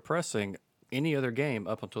that sort of pressing any other game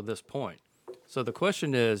up until this point. So the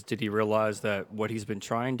question is, did he realize that what he's been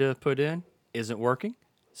trying to put in isn't working?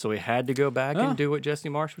 So he had to go back and do what Jesse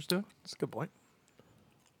Marsh was doing? That's a good point.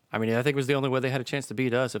 I mean, I think it was the only way they had a chance to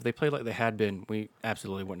beat us. If they played like they had been, we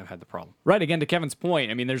absolutely wouldn't have had the problem. Right, again, to Kevin's point,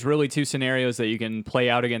 I mean, there's really 2 scenarios that you can play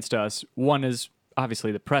out against us. One is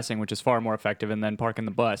obviously the pressing, which is far more effective, and then parking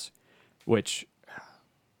the bus, which,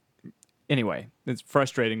 anyway, it's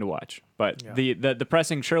frustrating to watch. But the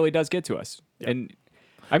pressing surely does get to us. And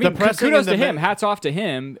I mean, pressing kudos and to the him. Hats off to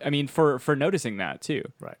him. I mean, for noticing that, too.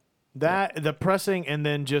 Right. The pressing and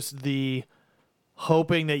then just the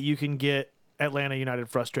hoping that you can get Atlanta United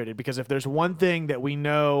frustrated. Because if there's one thing that we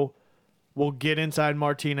know will get inside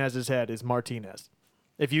Martinez's head is Martinez.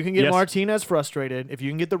 If you can get Yes. Martinez frustrated, if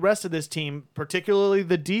you can get the rest of this team, particularly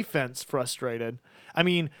the defense, frustrated. I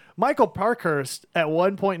mean, Michael Parkhurst, at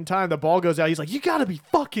one point in time, the ball goes out. He's like, you got to be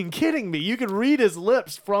fucking kidding me. You can read his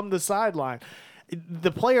lips from the sideline.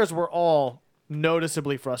 The players were all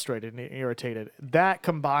noticeably frustrated and irritated. That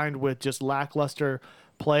combined with just lackluster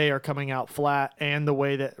play or coming out flat and the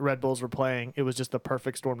way that Red Bulls were playing, it was just the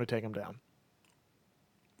perfect storm to take them down.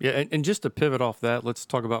 Yeah, and just to pivot off that, let's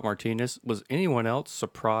talk about Martinez. Was anyone else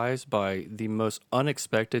surprised by the most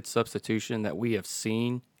unexpected substitution that we have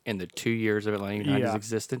seen in the 2 years of Atlanta United's Yeah.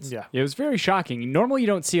 existence? Yeah. It was very shocking. Normally, you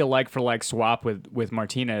don't see a like-for-like swap with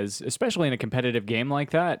Martinez, especially in a competitive game like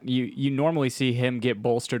that. You normally see him get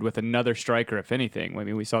bolstered with another striker, if anything. I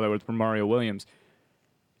mean, we saw that with Romario Williams.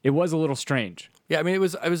 It was a little strange. Yeah, I mean, it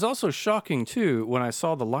was also shocking, too, when I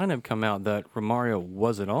saw the lineup come out that Romario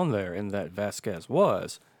wasn't on there and that Vasquez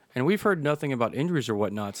was. And we've heard nothing about injuries or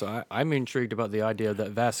whatnot, so I'm intrigued about the idea that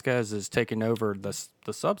Vasquez is taking over the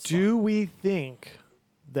sub spot. Do we think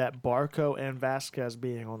that Barco and Vasquez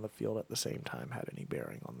being on the field at the same time had any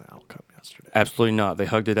bearing on the outcome yesterday? Absolutely not. They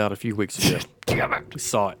hugged it out a few weeks ago. Damn it. We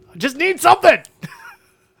saw it. I just need something.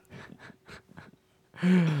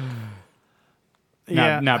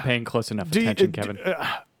 Not paying close enough attention, Kevin.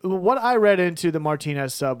 What I read into the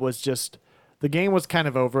Martinez sub was just the game was kind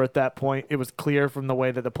of over at that point. It was clear from the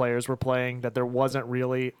way that the players were playing that there wasn't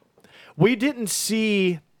really. We didn't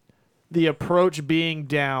see the approach being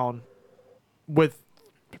down with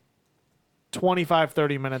 25,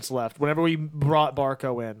 30 minutes left. Whenever we brought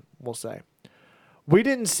Barco in, we'll say. We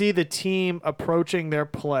didn't see the team approaching their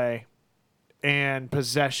play and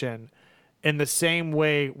possession in the same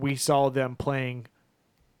way we saw them playing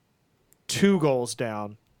 2 goals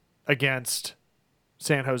down against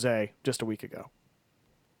San Jose just a week ago.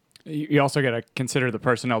 You also got to consider the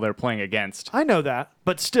personnel they're playing against. I know that,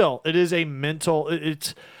 but still, it is a mental.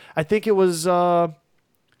 It's. I think it was. I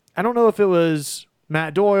don't know if it was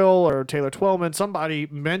Matt Doyle or Taylor Twellman. Somebody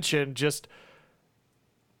mentioned just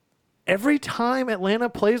every time Atlanta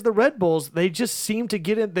plays the Red Bulls, they just seem to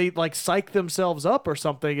get in. They like psych themselves up or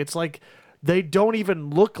something. It's like they don't even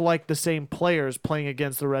look like the same players playing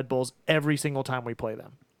against the Red Bulls every single time we play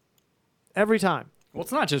them. Every time. Well,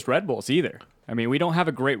 it's not just Red Bulls either. I mean, we don't have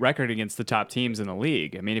a great record against the top teams in the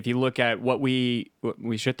league. I mean, if you look at what we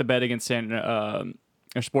shit the bed against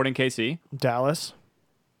Sporting KC. Dallas,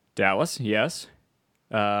 yes.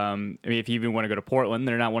 I mean, if you even want to go to Portland,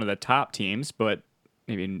 they're not one of the top teams, but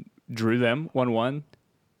I mean, drew them 1-1.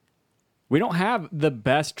 We don't have the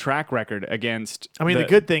best track record against. I mean, the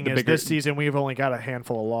good thing is bigger, this season we've only got a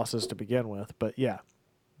handful of losses to begin with. But yeah,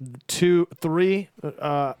 3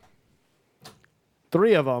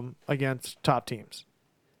 of them against top teams.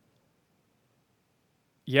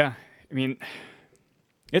 Yeah, I mean,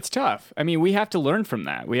 it's tough. I mean, we have to learn from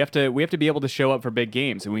that. We have to be able to show up for big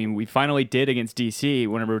games. I mean, we finally did against DC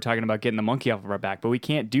whenever we were talking about getting the monkey off of our back, but we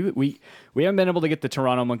can't do it. We haven't been able to get the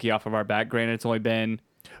Toronto monkey off of our back. Granted, it's only been.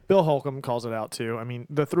 Bill Holcomb calls it out too. I mean,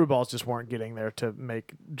 the through balls just weren't getting there to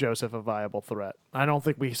make Joseph a viable threat. I don't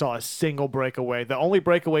think we saw a single breakaway. The only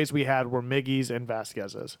breakaways we had were Miggy's and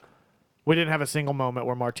Vasquez's. We didn't have a single moment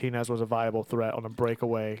where Martinez was a viable threat on a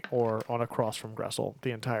breakaway or on a cross from Gressel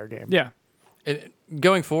the entire game. Yeah. And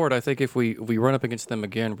going forward, I think if we run up against them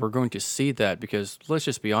again, we're going to see that because let's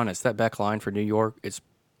just be honest, that back line for New York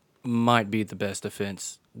might be the best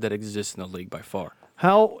defense that exists in the league by far.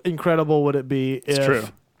 How incredible would it be if true.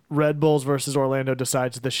 Red Bulls versus Orlando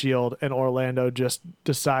decides the Shield and Orlando just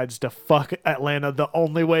decides to fuck Atlanta the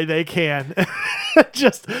only way they can?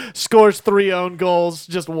 Just scores 3 own goals,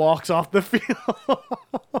 just walks off the field.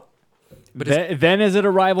 But Then is it a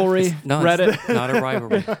rivalry? No, Reddit? it's not a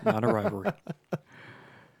rivalry. Not a rivalry.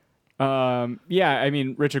 Yeah, I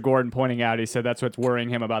mean, Richard Gordon pointing out, he said that's what's worrying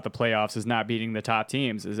him about the playoffs is not beating the top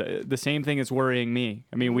teams. Is the same thing as worrying me.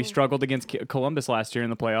 I mean, we struggled against Columbus last year in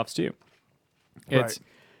the playoffs too. Right.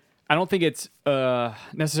 I don't think it's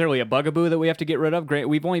necessarily a bugaboo that we have to get rid of. Great,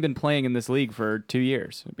 we've only been playing in this league for 2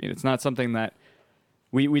 years. I mean, it's not something that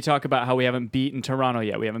we talk about how we haven't beaten Toronto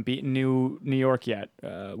yet. We haven't beaten New York yet.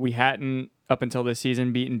 We hadn't up until this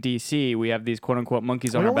season beaten DC. We have these quote unquote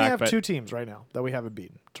monkeys on We our only back. have but 2 teams right now that we haven't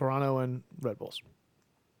beaten: Toronto and Red Bulls.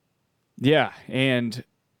 yeah, and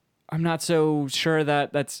I'm not so sure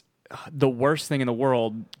that that's the worst thing in the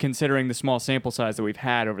world, considering the small sample size that we've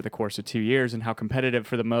had over the course of 2 years and how competitive,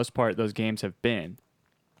 for the most part, those games have been.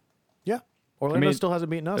 Yeah, Orlando mean, still hasn't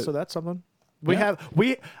beaten us, so that's something. yeah.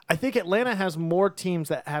 I think Atlanta has more teams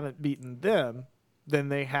that haven't beaten them than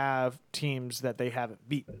they have teams that they haven't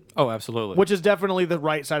beaten, Oh, absolutely. which is definitely the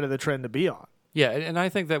right side of the trend to be on. Yeah, and I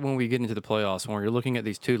think that when we get into the playoffs, when you're looking at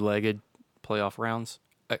these 2-legged playoff rounds,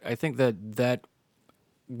 I think that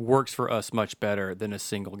works for us much better than a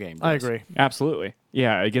single game does. I agree. Absolutely.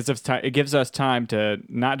 Yeah, it gives us time. It gives us time to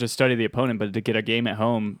not just study the opponent, but to get a game at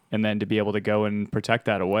home and then to be able to go and protect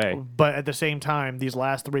that away. But at the same time, these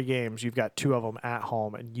last 3 games, you've got 2 of them at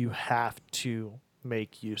home, and you have to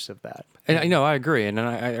make use of that. And I know I agree. And then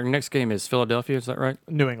our next game is Philadelphia. Is that right?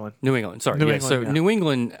 New England. New England. Sorry. New yeah. England, So yeah. New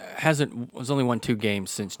England was only won 2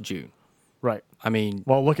 games since June. Right. I mean,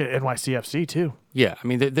 Well, look at NYCFC, too. yeah. I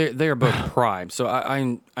mean, they are both prime. So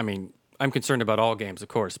I'm concerned about all games, of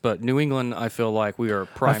course, but New England, I feel like we are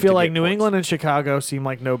prime. I feel to like get New points. England and Chicago seem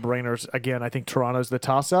like no-brainers. Again, I think Toronto's the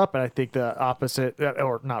toss-up, and I think the opposite,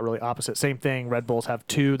 or not really opposite, same thing. Red Bulls have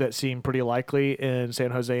 2 that seem pretty likely in San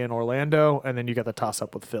Jose and Orlando, and then you got the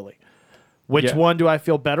toss-up with Philly. Which Yeah. one do I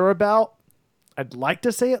feel better about? I'd like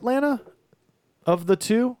to say Atlanta of the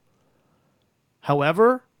 2.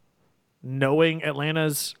 However, knowing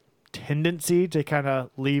Atlanta's tendency to kind of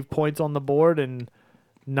leave points on the board and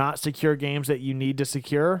not secure games that you need to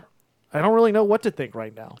secure, I don't really know what to think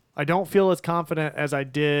right now. I don't feel as confident as I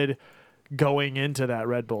did going into that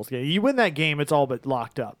Red Bulls game. You win that game, it's all but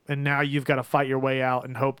locked up. And now you've got to fight your way out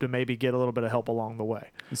and hope to maybe get a little bit of help along the way.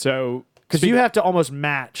 So, Because you have to almost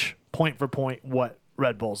match point for point what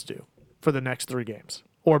Red Bulls do for the next 3 games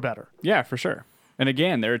or better. yeah, for sure. And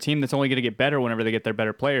again, they're a team that's only going to get better whenever they get their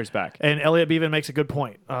better players back. And Elliot Beaven makes a good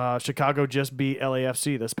point. Chicago just beat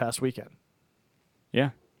LAFC this past weekend.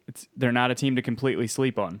 Yeah, they're not a team to completely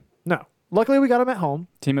sleep on. No. Luckily, we got them at home.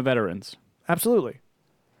 Team of veterans. Absolutely.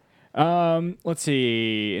 Let's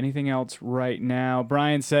see. Anything else right now?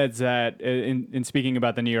 Brian says that in speaking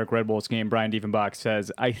about the New York Red Bulls game, Brian Diefenbach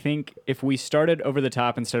says, I think if we started over the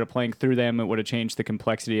top instead of playing through them, it would have changed the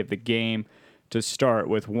complexity of the game to start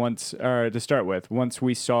with once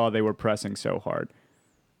we saw they were pressing so hard.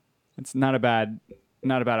 It's not a bad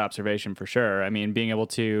observation for sure. I mean, being able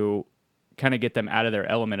to kind of get them out of their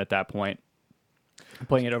element at that point,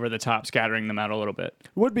 playing it over the top, scattering them out a little bit. It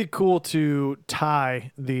would be cool to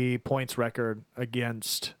tie the points record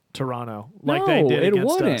against Toronto like they No, did it against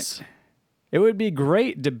wouldn't. us. It would be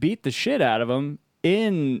great to beat the shit out of them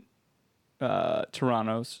in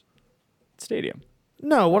Toronto's stadium.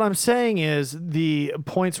 No, what I'm saying is the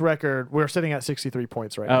points record, we're sitting at 63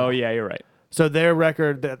 points right now. Oh, yeah, you're right. So their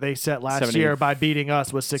record that they set last 70 year by beating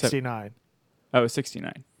us was 69. Oh,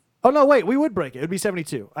 69. Oh, no, wait, we would break it. It would be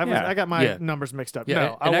 72. Yeah. I got my Yeah. numbers mixed up. Yeah,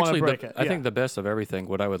 No, I and want to actually, break it. I Yeah. think the best of everything,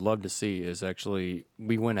 what I would love to see is actually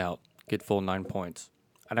we win out, get full 9 points.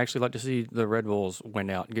 I'd actually like to see the Red Bulls win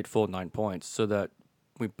out and get full 9 points so that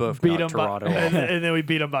we both beat knock them Toronto by, off. and then we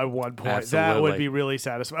beat them by 1 point. That would Absolutely. be really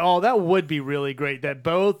satisfying. Oh, that would be really great that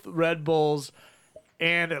both Red Bulls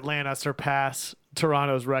and Atlanta surpass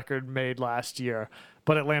Toronto's record made last year,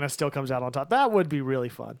 but Atlanta still comes out on top. That would be really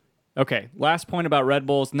fun. Okay, last point about Red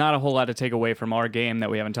Bulls. Not a whole lot to take away from our game that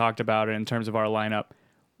we haven't talked about in terms of our lineup.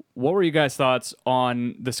 What were you guys' thoughts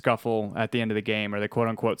on the scuffle at the end of the game, or the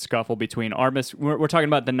quote-unquote scuffle between Armis? We're talking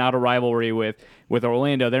about the not a rivalry with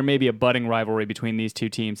Orlando. There may be a budding rivalry between these 2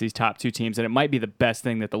 teams, these top 2 teams, and it might be the best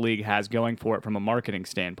thing that the league has going for it from a marketing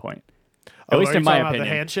standpoint. At least are you in my talking about opinion.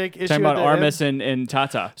 the handshake issue Talking at about the end? Armis and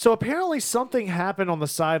Tata. So apparently something happened on the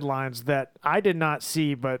sidelines that I did not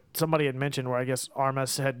see, but somebody had mentioned where I guess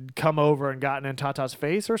Armis had come over and gotten in Tata's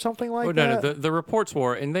face or something like Oh, that. no, the reports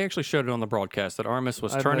were, and they actually showed it on the broadcast, that Armis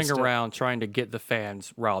was I turning missed it. around trying to get the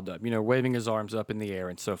fans riled up, waving his arms up in the air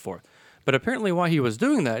and so forth. But apparently while he was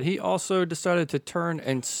doing that, he also decided to turn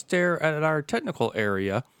and stare at our technical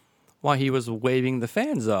area while he was waving the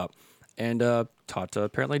fans up. And Tata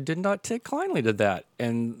apparently did not take kindly to that.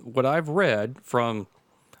 And what I've read from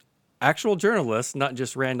actual journalists, not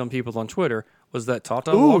just random people on Twitter, was that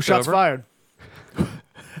Tata Ooh, walked shots over. fired.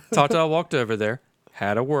 Tata walked over there,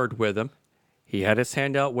 had a word with him. He had his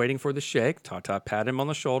hand out waiting for the shake. Tata patted him on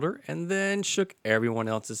the shoulder and then shook everyone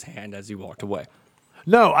else's hand as he walked away.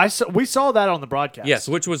 No, we saw that on the broadcast. Yes,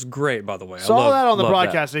 which was great, by the way. Saw that on the love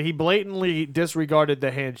broadcast. That. He blatantly disregarded the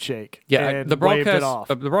handshake. Yeah, and the waved it broadcast. off.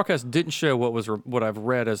 The broadcast didn't show what I've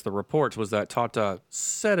read as the reports was that Tata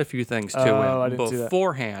said a few things to I him didn't see that.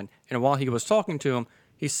 beforehand, and while he was talking to him,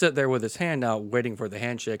 he sat there with his hand out waiting for the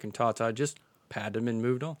handshake, and Tata just patted him and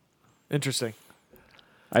moved on. Interesting.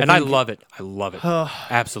 I love it. I love it.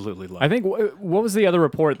 Absolutely love it. I think what was the other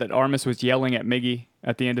report that Armis was yelling at Miggy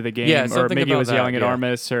at the end of the game, Yeah, or something Miggy about was that, yelling at yeah.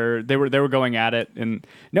 Armis, or they were going at it. And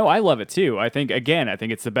no, I love it too. I think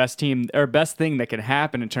it's the best team or best thing that can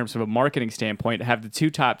happen in terms of a marketing standpoint to have the 2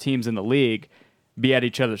 top teams in the league be at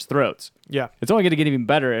each other's throats. Yeah. It's only going to get even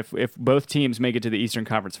better if both teams make it to the Eastern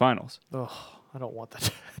Conference Finals. Oh, I don't want that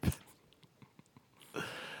to happen.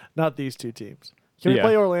 Not these 2 teams. Can we Yeah.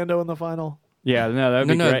 play Orlando in the final? Yeah, no, that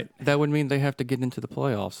would be great. that would mean they have to get into the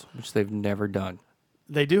playoffs, which they've never done.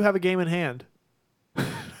 They do have a game in hand.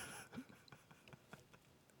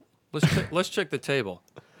 Let's check the table.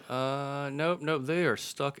 Nope, they are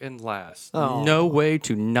stuck in last. Oh. No way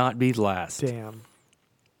to not be last. Damn.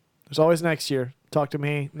 There's always next year. Talk to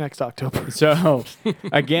me next October. So,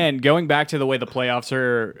 again, going back to the way the playoffs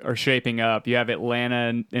are shaping up, you have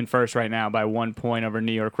Atlanta in first right now by 1 point over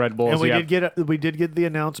New York Red Bulls. And we You have- did get the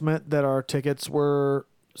announcement that our tickets were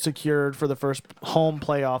secured for the first home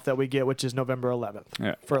playoff that we get, which is November 11th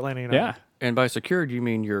Yeah. for Atlanta United. yeah, And by secured, you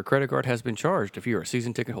mean your credit card has been charged if you're a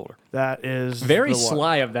season ticket holder. That is very the one.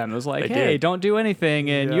 sly of them. It was like, They hey, did. don't do anything,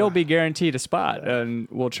 and Yeah. you'll be guaranteed a spot, and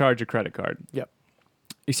we'll charge a credit card. Yep.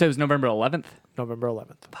 You said it was November 11th? November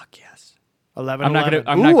 11th. Fuck yes. 11 I'm not gonna- 11.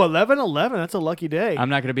 I'm Ooh, not- 11/11. That's a lucky day. I'm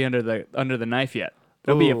not going to be under the knife yet.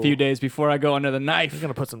 It'll be a Ooh. few days before I go under the I'm knife.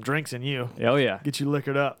 going to put some drinks in you. Oh, yeah. Get you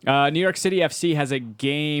liquored up. New York City FC has a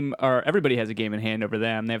game, or everybody has a game in hand over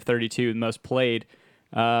them. They have 32, the most played.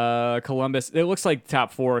 Columbus, it looks like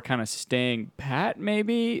top four are kind of staying pat,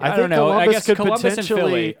 maybe. I don't think know. I Columbus guess could Columbus and Philly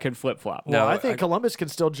potentially- could flip flop. Well, No, I think I- Columbus can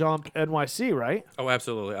still jump NYC, right? Oh,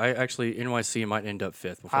 absolutely. NYC might end up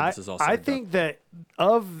fifth before this is all said I and done. think that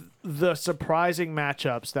of the surprising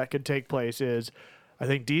matchups that could take place is I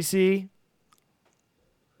think DC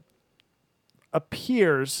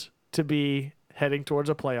appears to be heading towards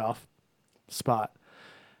a playoff spot.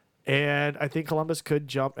 And I think Columbus could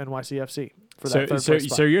jump NYCFC for that third place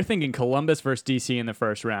spot. So you're thinking Columbus versus DC in the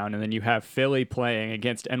first round, and then you have Philly playing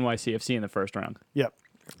against NYCFC in the first round. Yep.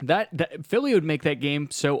 That Philly would make that game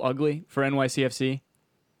so ugly for NYCFC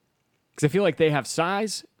because I feel like they have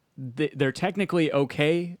size. They're technically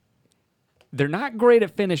okay. They're not great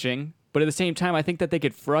at finishing, but at the same time, I think that they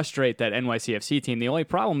could frustrate that NYCFC team. The only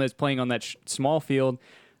problem is playing on that small field,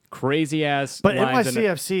 crazy ass. But lines and-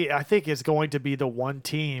 NYCFC, I think, is going to be the one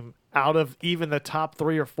team out of even the top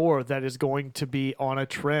 3 or 4 that is going to be on a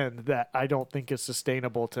trend that I don't think is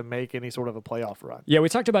sustainable to make any sort of a playoff run. Yeah, we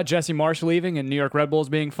talked about Jesse Marsh leaving and New York Red Bulls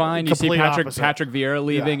being fine. You see Complete Patrick opposite. Vieira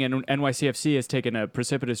leaving, Yeah. and NYCFC has taken a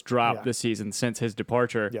precipitous drop Yeah. this season since his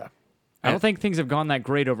departure. Yeah. I don't think things have gone that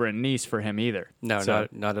great over in Nice for him either. No, So-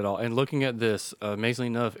 not at all. And looking at this, amazingly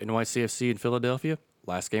enough, NYCFC in Philadelphia,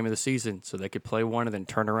 last game of the season, so they could play one and then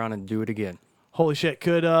turn around and do it again. Holy shit!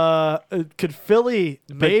 Could Philly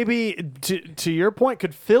maybe to your point?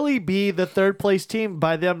 Could Philly be the third place team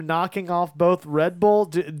by them knocking off both Red Bull?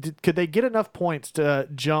 Could they get enough points to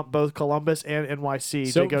jump both Columbus and NYC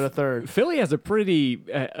So to go to third? Philly has a pretty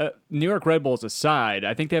New York Red Bulls aside.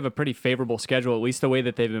 I think they have a pretty favorable schedule, at least the way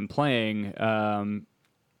that they've been playing.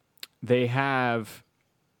 They have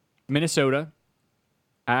Minnesota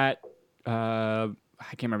at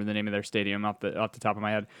I can't remember the name of their stadium off the top of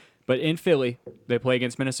my head, but in Philly they play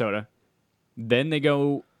against Minnesota. Then they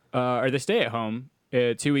go or they stay at home.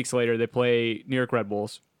 2 weeks later they play New York Red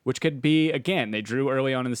Bulls, which could be again they drew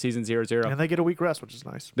early on in the season 0-0. And they get a week rest, which is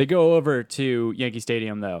nice. They go over to Yankee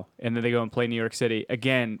Stadium, though, and then they go and play New York City.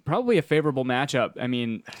 Again, probably a favorable matchup. I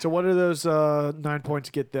mean, So what do those 9 points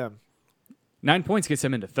get them? 9 points gets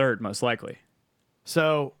them into third, most likely.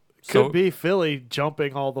 So So- could be Philly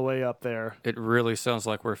jumping all the way up there. It really sounds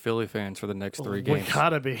like we're Philly fans for the next 3 We games.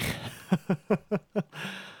 gotta be.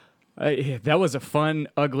 That was a fun,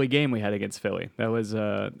 ugly game we had against Philly. That was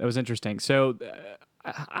interesting. So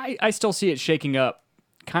I still see it shaking up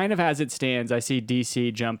kind of as it stands. I see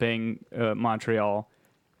DC jumping Montreal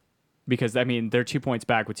because, I mean, they're 2 points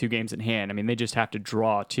back with 2 games in hand. I mean, they just have to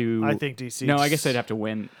draw 2. I think DC. No, I guess they'd have to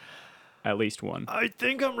win at least one. I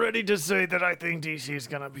think I'm ready to say that I think DC is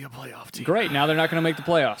gonna be a playoff team. Great. Now they're not going to make the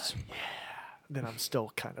playoffs. Then I'm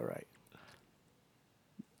still kind of right.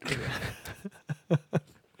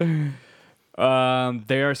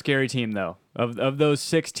 They are a scary team, though. Of those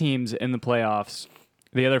 6 teams in the playoffs,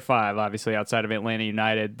 the other 5, obviously outside of Atlanta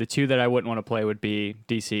United, the 2 that I wouldn't want to play would be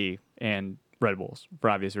DC and Red Bulls for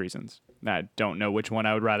obvious reasons. I don't know which one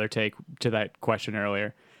I would rather take to that question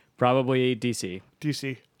earlier. Probably DC.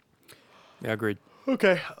 DC. Yeah, agreed.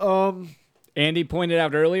 Okay. Andy pointed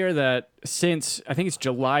out earlier that since I think it's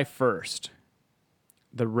July 1st,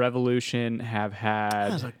 the Revolution have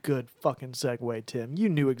That's had a good fucking segue, Tim. You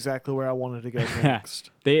knew exactly where I wanted to go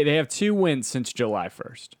next. they have 2 wins since July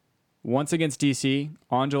 1st. Once against DC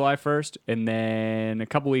on July 1st, and then a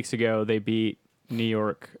couple weeks ago they beat New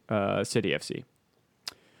York City FC.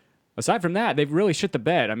 Aside from that, they've really shit the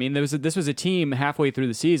bed. I mean, this was a team halfway through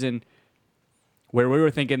the season where we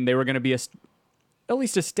were thinking they were going to be at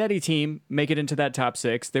least a steady team, make it into that top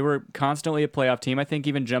 6. They were constantly a playoff team. I think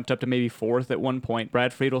even jumped up to maybe 4th at one point.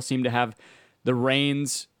 Brad Friedel seemed to have the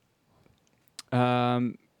reins.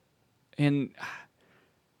 and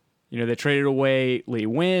they traded away Lee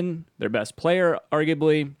Wynn, their best player,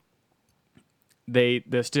 arguably. They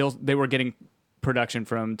were getting production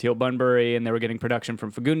from Teal Bunbury, and they were getting production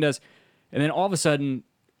from Fagundes, and then all of a sudden,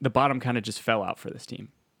 the bottom kind of just fell out for this team.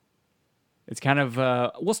 It's kind of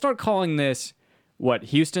we'll start calling this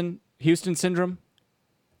Houston syndrome,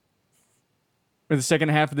 where the second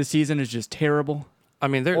half of the season is just terrible. I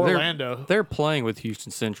mean, Orlando. they're playing with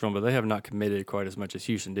Houston syndrome, but they have not committed quite as much as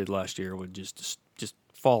Houston did last year, with just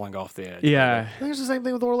falling off the edge. Yeah, I think it's the same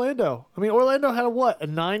thing with Orlando. I mean, Orlando had a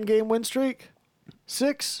 9-game win streak?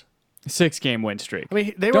 6? 6-game win streak. I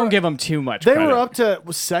mean, they don't were, give them too much They credit. were up to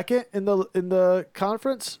second in the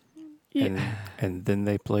conference. And then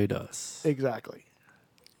they played us. Exactly.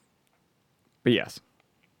 But yes,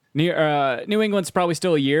 New England's probably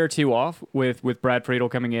still a year or two off with Brad Friedel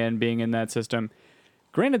coming in, being in that system.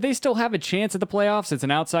 Granted, they still have a chance at the playoffs. It's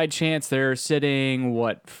an outside chance. They're sitting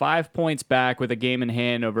 5 points back with a game in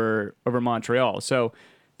hand over Montreal. So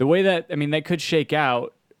the way that they could shake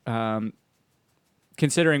out,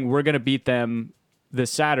 considering we're going to beat them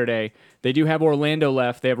this Saturday, they do have Orlando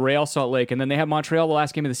left. They have Real Salt Lake, and then they have Montreal the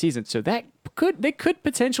last game of the season. So they could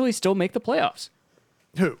potentially still make the playoffs.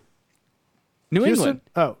 Who? New Houston? England.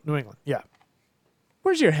 Oh, New England. Yeah.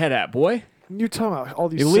 Where's your head at, boy? You're talking about all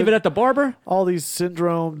these. You leave it at the barber? all these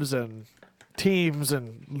syndromes and teams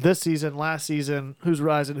and this season, last season, who's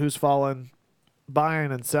rising, who's falling,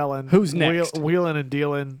 buying and selling. Who's next? Wheeling and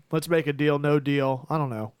dealing. Let's make a deal, no deal. I don't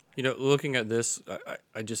know. Looking at this,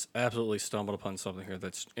 I just absolutely stumbled upon something here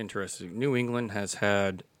that's interesting. New England has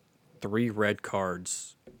had 3 red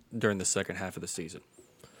cards during the second half of the season.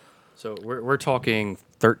 So we're talking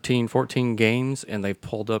 13, 14 games, and they've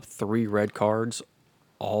pulled up 3 red cards.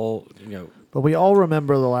 But we all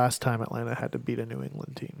remember the last time Atlanta had to beat a New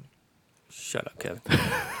England team. Shut up, Kevin.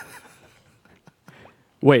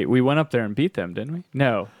 Wait, we went up there and beat them, didn't we?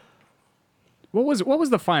 No. What was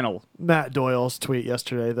the final? Matt Doyle's tweet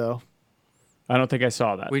yesterday, though. I don't think I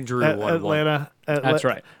saw that. We drew 1-1. Atlanta. That's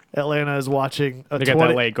right. Atlanta is watching a They got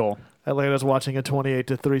that late goal. Atlanta's watching a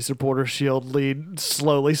 28-3 supporter shield lead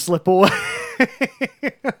slowly slip away.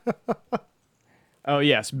 Oh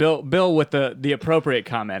yes, Bill with the appropriate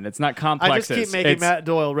comment. It's not complex. I just keep making Matt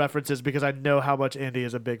Doyle references because I know how much Andy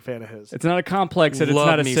is a big fan of his. It's not a complex. And it's Love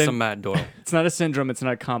not a me some Matt Doyle. It's not a syndrome. It's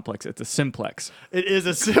not a complex. It's a simplex. It is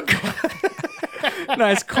a simple.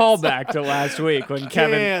 Nice callback to last week when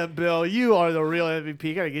Kevin Damn, Bill, you are the real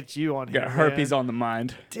MVP. Gotta get you on here. got herpes man. on the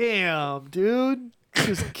mind. Damn, dude,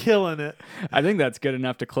 just killing it. I think that's good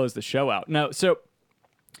enough to close the show out. No, so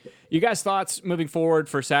you guys' thoughts moving forward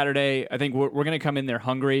for Saturday? I think we're going to come in there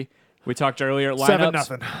hungry. We talked earlier.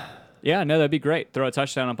 Lineups. 7-0. Yeah, no, that'd be great. Throw a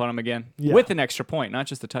touchdown up on them again Yeah. with an extra point, not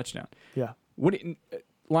just a touchdown. Yeah. What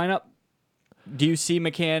lineup? Do you see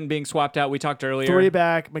McCann being swapped out? We talked earlier. 3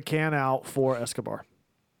 back, McCann out, 4 Escobar.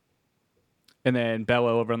 And then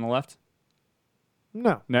Bello over on the left?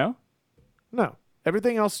 No.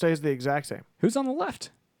 Everything else stays the exact same. Who's on the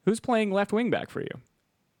left? Who's playing left wing back for you?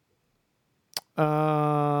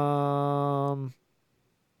 I'll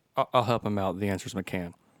help him out. The answer's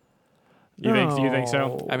McCann. You think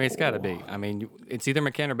so? I mean, it's got to be. I mean, it's either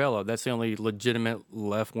McCann or Bello. That's the only legitimate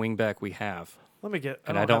left wing back we have. Let me get.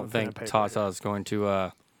 And I don't think Tata's going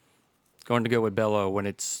to go with Bello when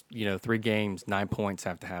it's 3 games, 9 points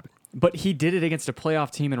have to happen. But he did it against a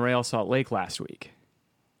playoff team in Real Salt Lake last week.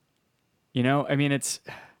 I mean,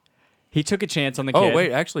 he took a chance on the kid. Oh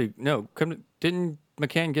wait, actually no. Didn't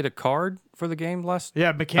McCann get a card for the game last?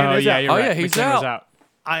 Yeah, McCann Oh is yeah, out. you're right. yeah, he's McCann was out. out.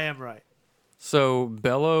 I am right. So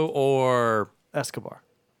Bello or Escobar.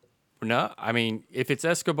 no? I mean, if it's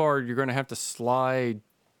Escobar, you're going to have to slide.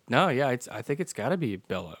 No, yeah, I think it's got to be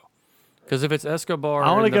Bello. Because if it's Escobar,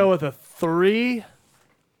 I want to go with a 3.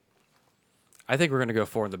 I think we're going to go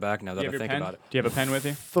 4 in the back now that Do you I have your think pen? about it. Do you have a pen with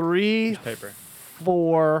you? 3, Paper.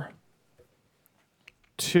 4,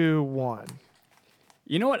 2, 1.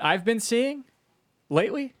 You know what I've been seeing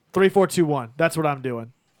lately? 3, 4, 2, 1. That's what I'm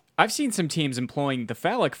doing. I've seen some teams employing the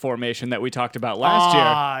phallic formation that we talked about last year.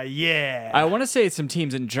 Ah, yeah. I want to say it's some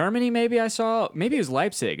teams in Germany. Maybe I saw. Maybe it was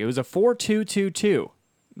Leipzig. It was a 4-2-2-2,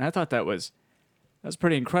 and I thought that was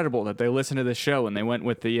pretty incredible that they listened to this show and they went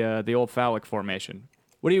with the old phallic formation.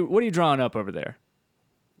 What are you drawing up over there?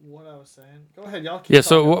 What I was saying. Go ahead, y'all. Keep Yeah.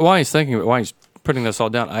 So talking. while he's putting this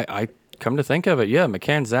all down, I come to think of it, yeah,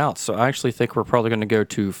 McCann's out. So I actually think we're probably going to go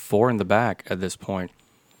to 4 in the back at this point.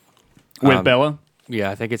 With Bella?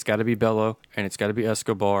 Yeah, I think it's got to be Bello and it's got to be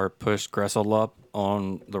Escobar. Push Gressel up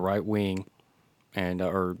on the right wing, and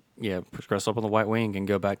push Gressel up on the right wing and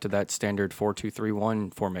go back to that standard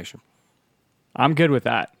 4-2-3-1 formation. I'm good with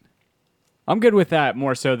that. I'm good with that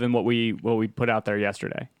more so than what we put out there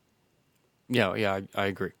yesterday. Yeah, I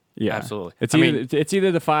agree. Yeah, Absolutely. It's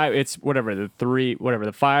either the 5. It's whatever the 3, whatever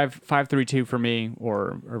the 5-5-3-2 for me,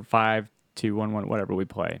 or 5-2-1-1, whatever we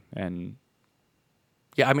play. And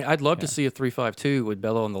yeah, I mean, I'd love to see a 3-5-2 with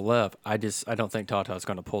Bello on the left. I don't think Tata's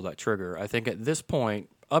going to pull that trigger. I think at this point,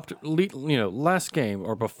 up to last game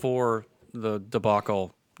or before the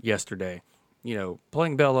debacle yesterday,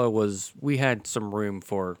 playing Bello we had some room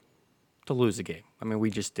to lose a game. I mean, we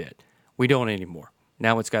just did. We don't anymore.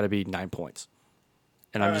 Now it's got to be 9 points.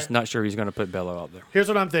 And I'm just not sure he's going to put Bello out there. Here's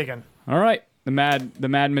what I'm thinking. all right, the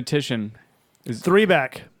mathematician. 3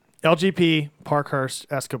 back. LGP, Parkhurst,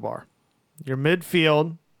 Escobar. Your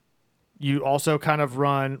midfield, you also kind of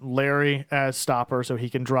run Larry as stopper so he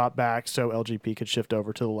can drop back so LGP could shift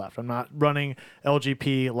over to the left. I'm not running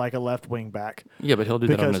LGP like a left wing back. Yeah, but he'll do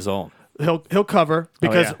that on Because his own. He'll cover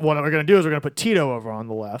because yeah. what we're going to do is we're going to put Tito over on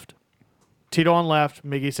the left. Tito on left,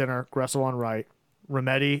 Miggy center, Gressel on right,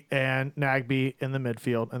 Remedi and Nagby in the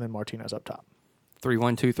midfield, and then Martinez up top.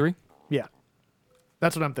 3-1-2-3. Yeah.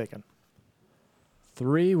 That's what I'm thinking.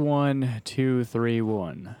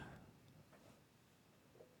 3-1-2-3-1.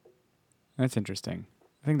 That's interesting.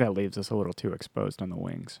 I think that leaves us a little too exposed on the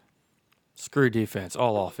wings. Screw defense,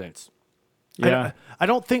 all offense. Yeah. I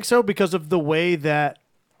don't think so because of the way that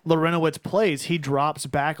Lorenowitz plays. He drops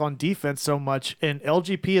back on defense so much, and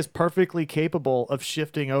LGP is perfectly capable of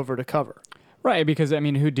shifting over to cover. Right, because, I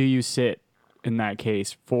mean, who do you sit in that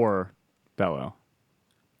case for Bello?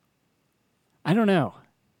 I don't know.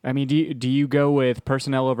 I mean, do you go with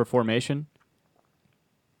personnel over formation?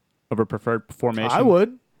 Over preferred formation? I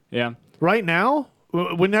would. Yeah. Right now,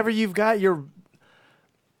 whenever you've got to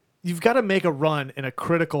make a run in a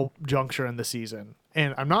critical juncture in the season.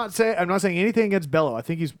 And I'm not saying anything against Bello. I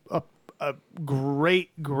think he's a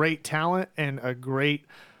great talent and a great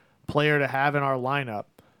player to have in our lineup.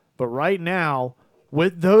 But right now,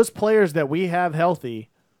 with those players that we have healthy,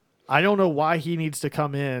 I don't know why he needs to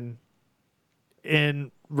come in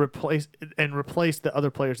and replace the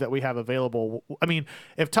other players that we have available. I mean,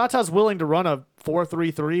 if Tata's willing to run a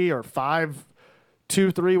 4-3-3 or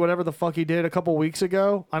 5-2-3, whatever the fuck he did a couple weeks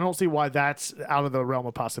ago, I don't see why that's out of the realm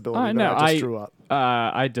of possibility. No, I just drew up.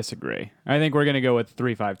 I disagree. I think we're going to go with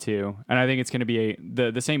 3-5-2, and I think it's going to be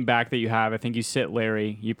the same back that you have. I think you sit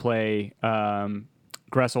Larry, you play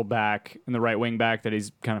Gressel back in the right wing back that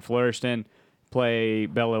he's kind of flourished in. Play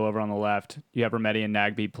Bello over on the left. You have Remedi and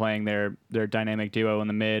Nagby playing their dynamic duo in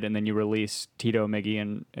the mid, and then you release Tito,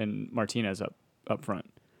 Miggy, and Martinez up front.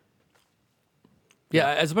 Yeah,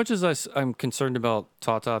 as much as I'm concerned about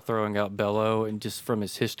Tata throwing out Bello and just from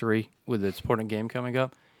his history with the important game coming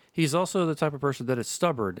up, he's also the type of person that is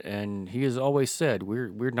stubborn, and he has always said,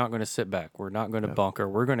 we're not going to sit back. We're not going to bunker.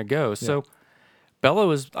 We're going to go. So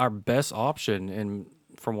Bello is our best option, and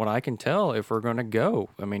from what I can tell, if we're going to go,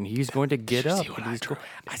 I mean, he's going to get up.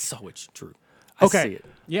 I saw what you drew. I see it.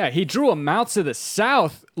 Yeah, he drew a Mouths of the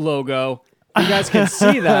South logo. You guys can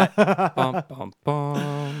see that. Bum, bum,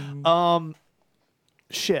 bum.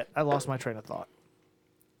 Shit, I lost my train of thought.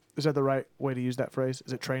 Is that the right way to use that phrase?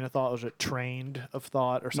 Is it train of thought or is it trained of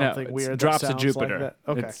thought or something it's weird? Drops that of sounds like Jupiter. that?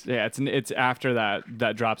 Okay. It's after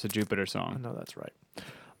that Drops of Jupiter song. No, that's right.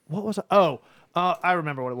 What was it? Oh, I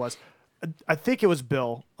remember what it was. I think it was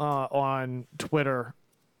Bill on Twitter.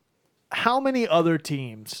 How many other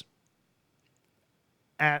teams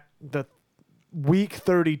at the week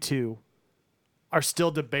 32 are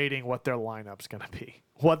still debating what their lineup's going to be,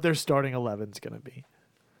 what their starting 11's going to be?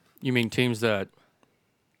 You mean teams that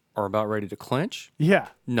are about ready to clinch? Yeah,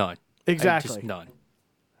 None. exactly. Just none.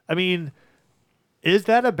 I mean, is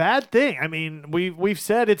that a bad thing? I mean, we've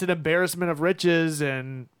said it's an embarrassment of riches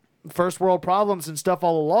and first world problems and stuff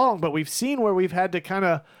all along, but we've seen where we've had to kind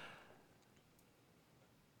of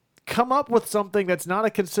come up with something that's not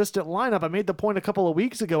a consistent lineup. I made the point a couple of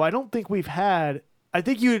weeks ago. I think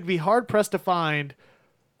you would be hard pressed to find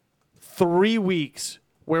 3 weeks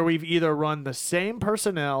where we've either run the same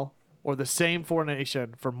personnel or the same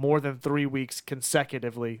formation for more than 3 weeks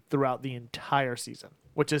consecutively throughout the entire season,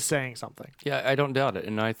 which is saying something. Yeah, I don't doubt it.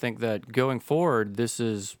 And I think that going forward, this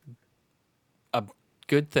is a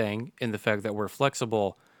good thing in the fact that we're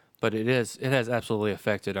flexible, but it has absolutely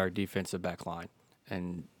affected our defensive back line.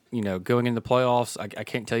 And, going in the playoffs, I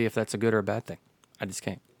can't tell you if that's a good or a bad thing. I just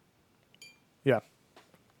can't. Yeah.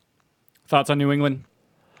 Thoughts on New England?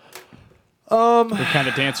 We kind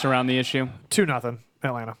of danced around the issue. 2-0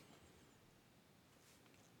 Atlanta.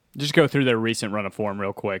 Just go through their recent run of form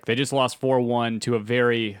real quick. They just lost 4-1 to a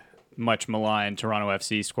very much maligned Toronto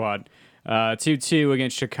FC squad. 2-2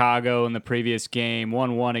 against Chicago in the previous game.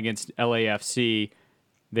 1-1 against LAFC.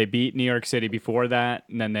 They beat New York City before that,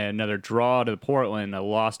 and then they had another draw to Portland, a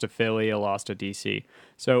loss to Philly, a loss to DC.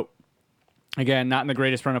 So, again, not in the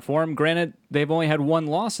greatest run of form. Granted, they've only had one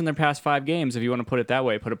loss in their past 5 games, if you want to put it that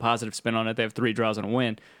way, put a positive spin on it. They have 3 draws and a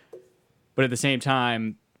win. But at the same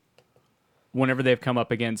time, whenever they've come up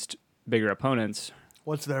against bigger opponents,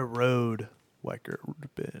 What's their road record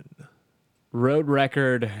been? road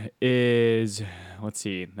record is, let's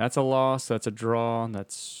see, that's a loss, that's a draw,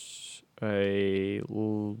 that's a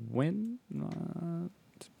win.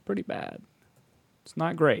 It's pretty bad. It's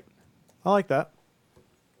not great. I like that.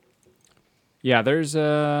 Yeah, there's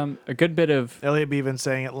a good bit of. Elliot Bevan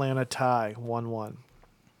saying Atlanta tie 1-1.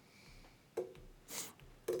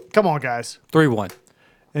 Come on, guys. 3-1.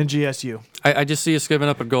 NGSU. I just see us giving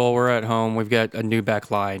up a goal. We're at home. We've got a new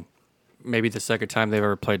back line. Maybe the second time they've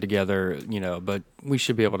ever played together, but we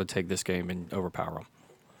should be able to take this game and overpower them.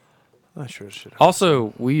 I sure should.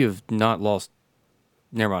 Also, we have not lost.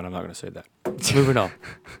 Never mind, I'm not going to say that. Moving on.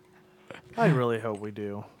 I really hope we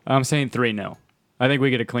do. I'm saying 3-0. I think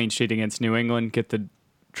we get a clean sheet against New England, get the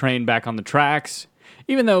train back on the tracks.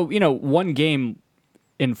 Even though, one game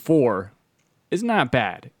in 4 is not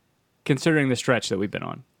bad, considering the stretch that we've been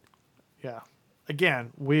on. Yeah.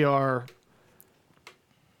 Again, we are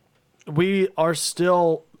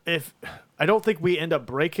still, I don't think we end up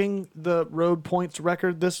breaking the road points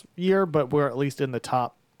record this year, but we're at least in the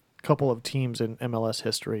top couple of teams in MLS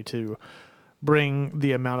history to bring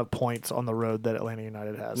the amount of points on the road that Atlanta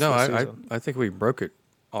United has. No, this I season. I think we broke it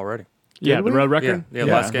already. Yeah, Did the we? road record? Yeah,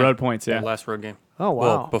 last game. Road points, yeah. Last road game. Oh, wow.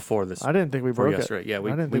 Well, before this. I didn't think we before broke it. yesterday. Yeah,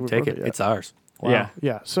 we I didn't we think take broke it. yet. It's ours. Wow. Yeah.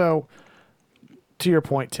 Yeah. So, to your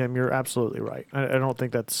point, Tim, you're absolutely right. I don't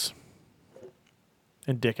think that's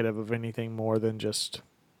indicative of anything more than just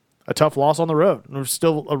a tough loss on the road. We're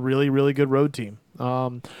still a really, really good road team.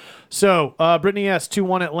 Brittany S.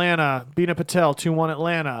 2-1 Atlanta. Bina Patel 2-1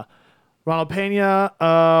 Atlanta. Ronald Pena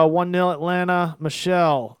 1-0 Atlanta.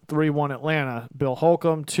 Michelle 3-1 Atlanta. Bill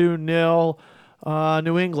Holcomb 2-0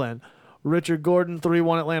 New England. Richard Gordon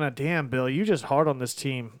 3-1 Atlanta. Damn, Bill, you just hard on this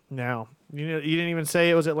team now. You didn't even say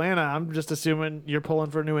it was Atlanta. I'm just assuming you're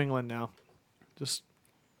pulling for New England now. Just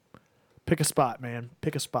pick a spot, man.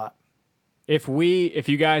 Pick a spot. If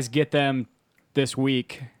you guys get them this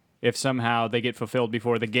week, if somehow they get fulfilled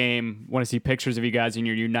before the game, want to see pictures of you guys in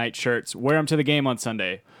your Unite shirts, wear them to the game on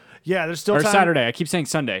Sunday. Yeah, there's still Or time. Saturday. I keep saying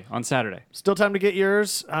Sunday. On Saturday. Still time to get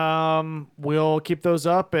yours. We'll keep those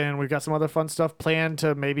up, and we've got some other fun stuff planned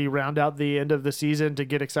to maybe round out the end of the season to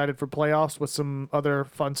get excited for playoffs with some other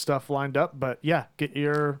fun stuff lined up. But yeah, get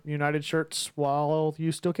your United shirts while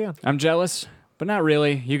you still can. I'm jealous, but not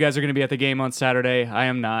really. You guys are going to be at the game on Saturday. I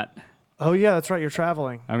am not. Oh yeah, that's right. You're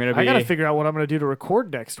traveling. I'm gonna I gotta be- figure out what I'm gonna do to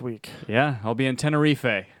record next week. Yeah, I'll be in Tenerife,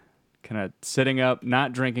 kind of sitting up,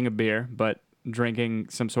 not drinking a beer, but drinking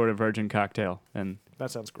some sort of virgin cocktail and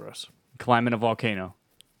That sounds gross. climbing a volcano.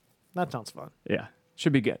 That sounds fun. Yeah,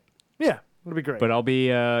 should be good. Yeah, it'll be great. But I'll be,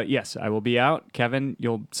 yes, I will be out. Kevin,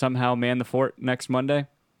 you'll somehow man the fort next Monday.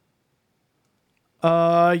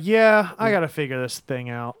 Yeah, I gotta figure this thing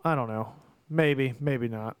out. I don't know. Maybe, maybe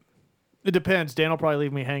not. It depends. Dan will probably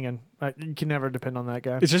leave me hanging. You can never depend on that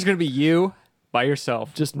guy. It's just going to be you by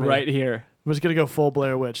yourself, Just me. right here. I'm just gonna go full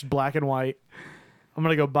Blair Witch, black and white. I'm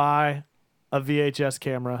gonna go buy a VHS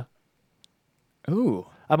camera. Ooh.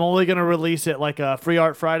 I'm only gonna release it like a Free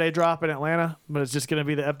Art Friday drop in Atlanta, but it's just gonna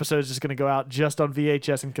be the episode's just gonna go out just on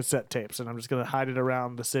VHS and cassette tapes, and I'm just gonna hide it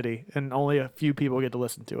around the city, and only a few people get to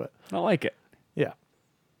listen to it. I like it. Yeah,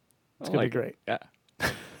 it's I gonna like be great. it. Yeah.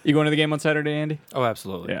 You going to the game on Saturday, Andy? Oh,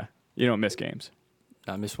 absolutely. Yeah. You don't miss games.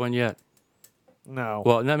 Not missed one yet. No,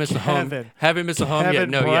 Well, not missed a home. Kevin. Haven't missed a home yet. Kevin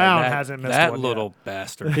No, Brown yeah. hasn't missed that one little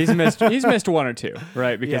bastard. He's missed one or two,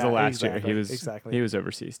 right? Because Yeah, of last year. exactly. He was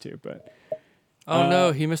overseas too, but Oh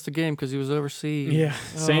no, he missed a game because he was overseas. yeah,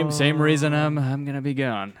 same reason I'm going to be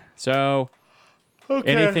gone. So,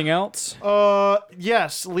 Okay. anything else?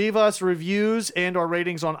 Yes, leave us reviews and or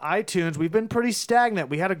ratings on iTunes. We've been pretty stagnant.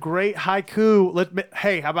 We had a great haiku.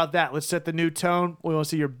 Hey, how about that? Let's set the new tone. We want to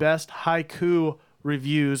see your best haiku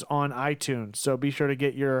reviews on iTunes. So be sure to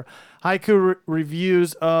get your haiku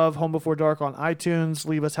reviews of Home Before Dark on iTunes.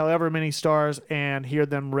 Leave us however many stars and hear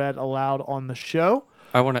them read aloud on the show.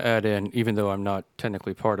 I want to add in, even though I'm not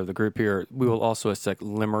technically part of the group here, we will also accept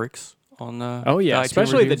limericks on the. Oh yeah, iTunes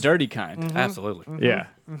especially reviews. the dirty kind. Mm-hmm. Absolutely. Yeah.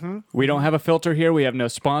 We don't have a filter here. We have no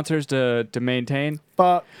sponsors to maintain.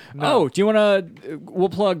 But no. Oh, do you want to? We'll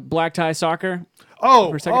plug Black Tie Soccer.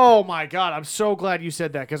 Oh, For a second. oh my God. I'm so glad you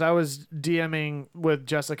said that because I was DMing with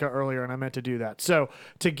Jessica earlier and I meant to do that. So,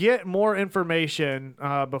 to get more information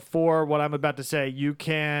before what I'm about to say, you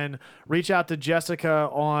can reach out to Jessica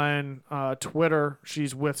on Twitter.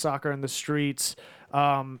 She's with Soccer in the Streets.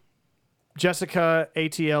 Jessica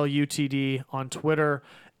ATLUTD on Twitter.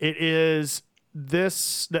 The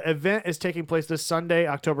event is taking place this Sunday,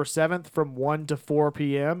 October 7th from 1 to 4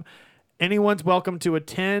 p.m. Anyone's welcome to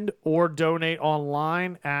attend or donate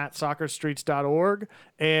online at soccerstreets.org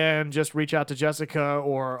and just reach out to Jessica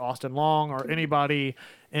or Austin Long or anybody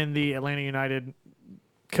in the Atlanta United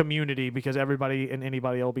community because everybody and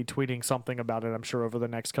anybody will be tweeting something about it, I'm sure, over the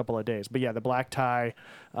next couple of days. But yeah, the black tie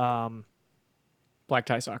Black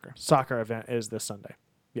tie soccer. soccer event is this Sunday.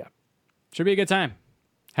 Yeah. Should be a good time.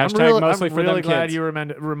 I'm Hashtag mostly I'm for really them glad kids. you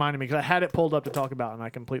reminded me because I had it pulled up to talk about and I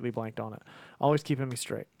completely blanked on it. Always keeping me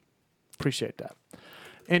straight. Appreciate that.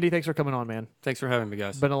 Andy, thanks for coming on, man. Thanks for having me,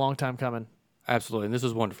 guys. Been a long time coming. Absolutely. And this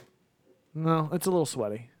is wonderful. No, it's a little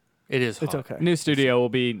sweaty. It is hot. It's okay. New studio will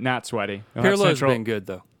be not sweaty. You'll have Pirlo's central- been good,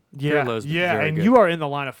 though. Yeah, Pirlo's been yeah, very and good. you are in the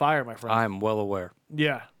line of fire, my friend. I'm well aware.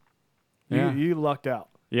 Yeah. Yeah. You lucked out.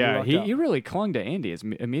 You Yeah, lucked he out. really clung to Andy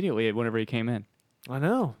immediately whenever he came in. I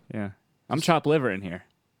know. Yeah. I'm chopped liver in here.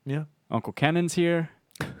 Yeah. Uncle Kennan's here.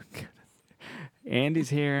 Andy's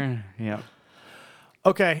here. Yeah.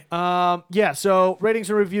 Okay. Yeah. So ratings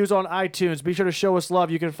and reviews on iTunes. Be sure to show us love.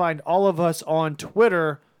 You can find all of us on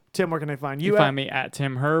Twitter. Tim, where can they find you? You at? find me at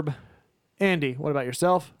Tim Herb. Andy, what about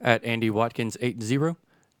yourself? At Andy Watkins 80. You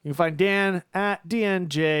can find Dan at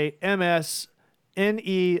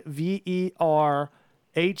DNJMSNEVERHERE.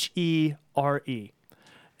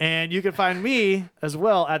 And you can find me as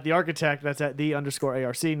well at The Architect. That's at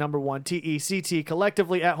 _ARC, number 1 TECT,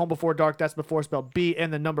 collectively at Home Before Dark. That's before spelled B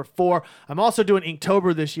and the number 4. I'm also doing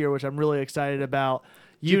Inktober this year, which I'm really excited about.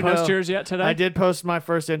 Did you post know- yours yet today? I did post my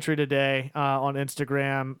first entry today on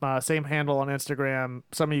Instagram. Same handle on Instagram.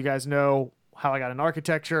 Some of you guys know how I got in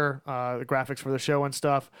architecture, the graphics for the show and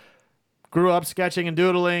stuff. Grew up sketching and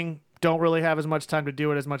doodling. Don't really have as much time to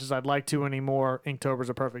do it as much as I'd like to anymore. Inktober's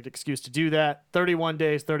a perfect excuse to do that. 31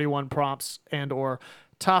 days, 31 prompts and or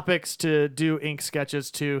topics to do ink sketches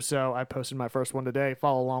to. So I posted my first one today.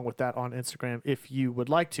 Follow along with that on Instagram if you would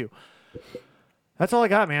like to. That's all I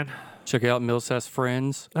got, man. Check out Millsas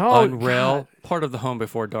Friends. Oh, Unrail, God. part of the Home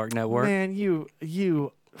Before Dark network. Man,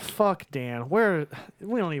 you fuck Dan. We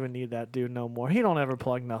don't even need that dude no more. He don't ever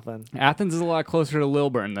plug nothing. Athens is a lot closer to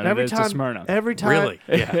Lilburn than it is to Smyrna. Every time, Really?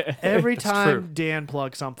 Yeah. every That's time true. Dan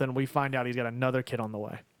plugs something, we find out he's got another kid on the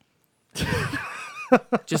way.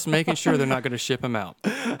 Just making sure they're not going to ship him out.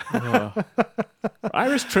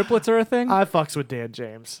 Irish triplets are a thing? I fucks with Dan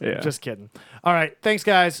James. Yeah. Just kidding. All right, thanks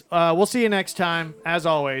guys. We'll see you next time. As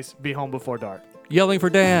always, be home before dark. Yelling for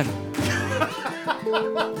Dan.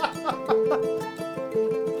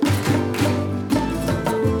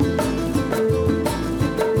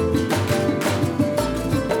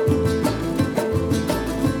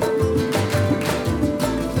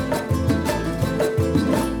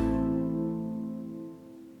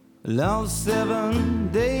 Lost 7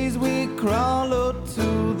 days we crawled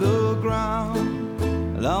to the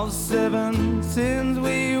ground. Lost 7 sins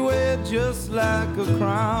we wear just like a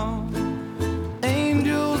crown.